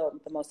not feel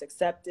the most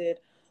accepted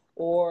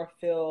or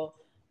feel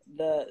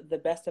the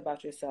best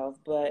about yourself,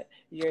 but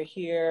we're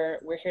here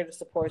to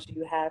support you.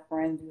 You have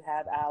friends, you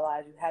have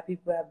allies, you have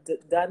people who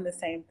have done the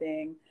same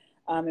thing,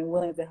 and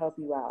willing to help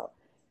you out.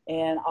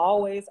 And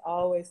always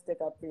stick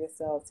up for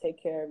yourself,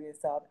 take care of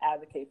yourself,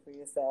 advocate for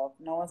yourself.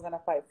 No one's going to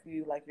fight for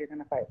you like you're going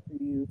to fight for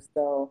you.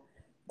 So,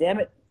 damn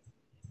it,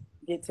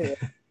 get to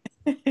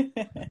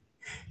it.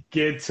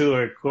 Get to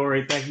it.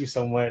 Korie, thank you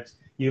so much.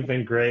 You've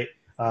been great.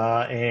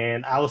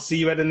 And I will see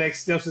you at the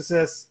next STEM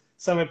Success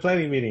Summit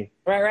Planning meeting.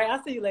 Right.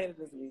 I'll see you later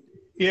this week.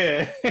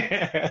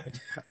 Yeah.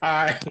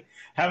 All right.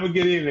 Have a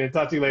good evening.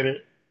 Talk to you later.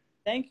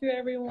 Thank you,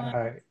 everyone.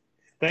 All right.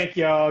 Thank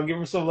y'all. Give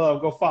her some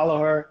love. Go follow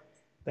her.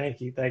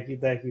 Thank you. All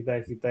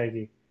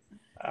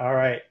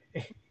right.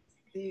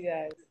 See you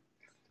guys.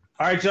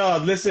 All right, y'all.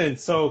 Listen,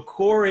 so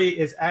Korie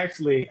is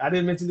actually, I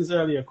didn't mention this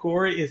earlier,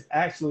 Korie is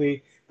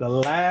actually the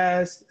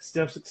last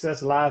STEM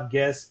Success Live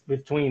guest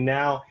between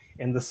now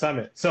and the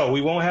summit. So we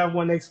won't have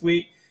one next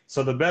week.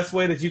 So the best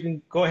way that you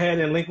can go ahead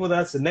and link with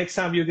us, the next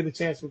time you'll get a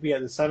chance will be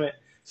at the summit.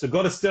 So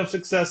go to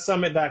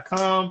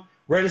STEMSuccessSummit.com,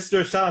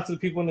 register. Shout out to the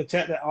people in the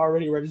chat that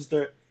already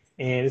registered.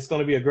 And it's going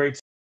to be a great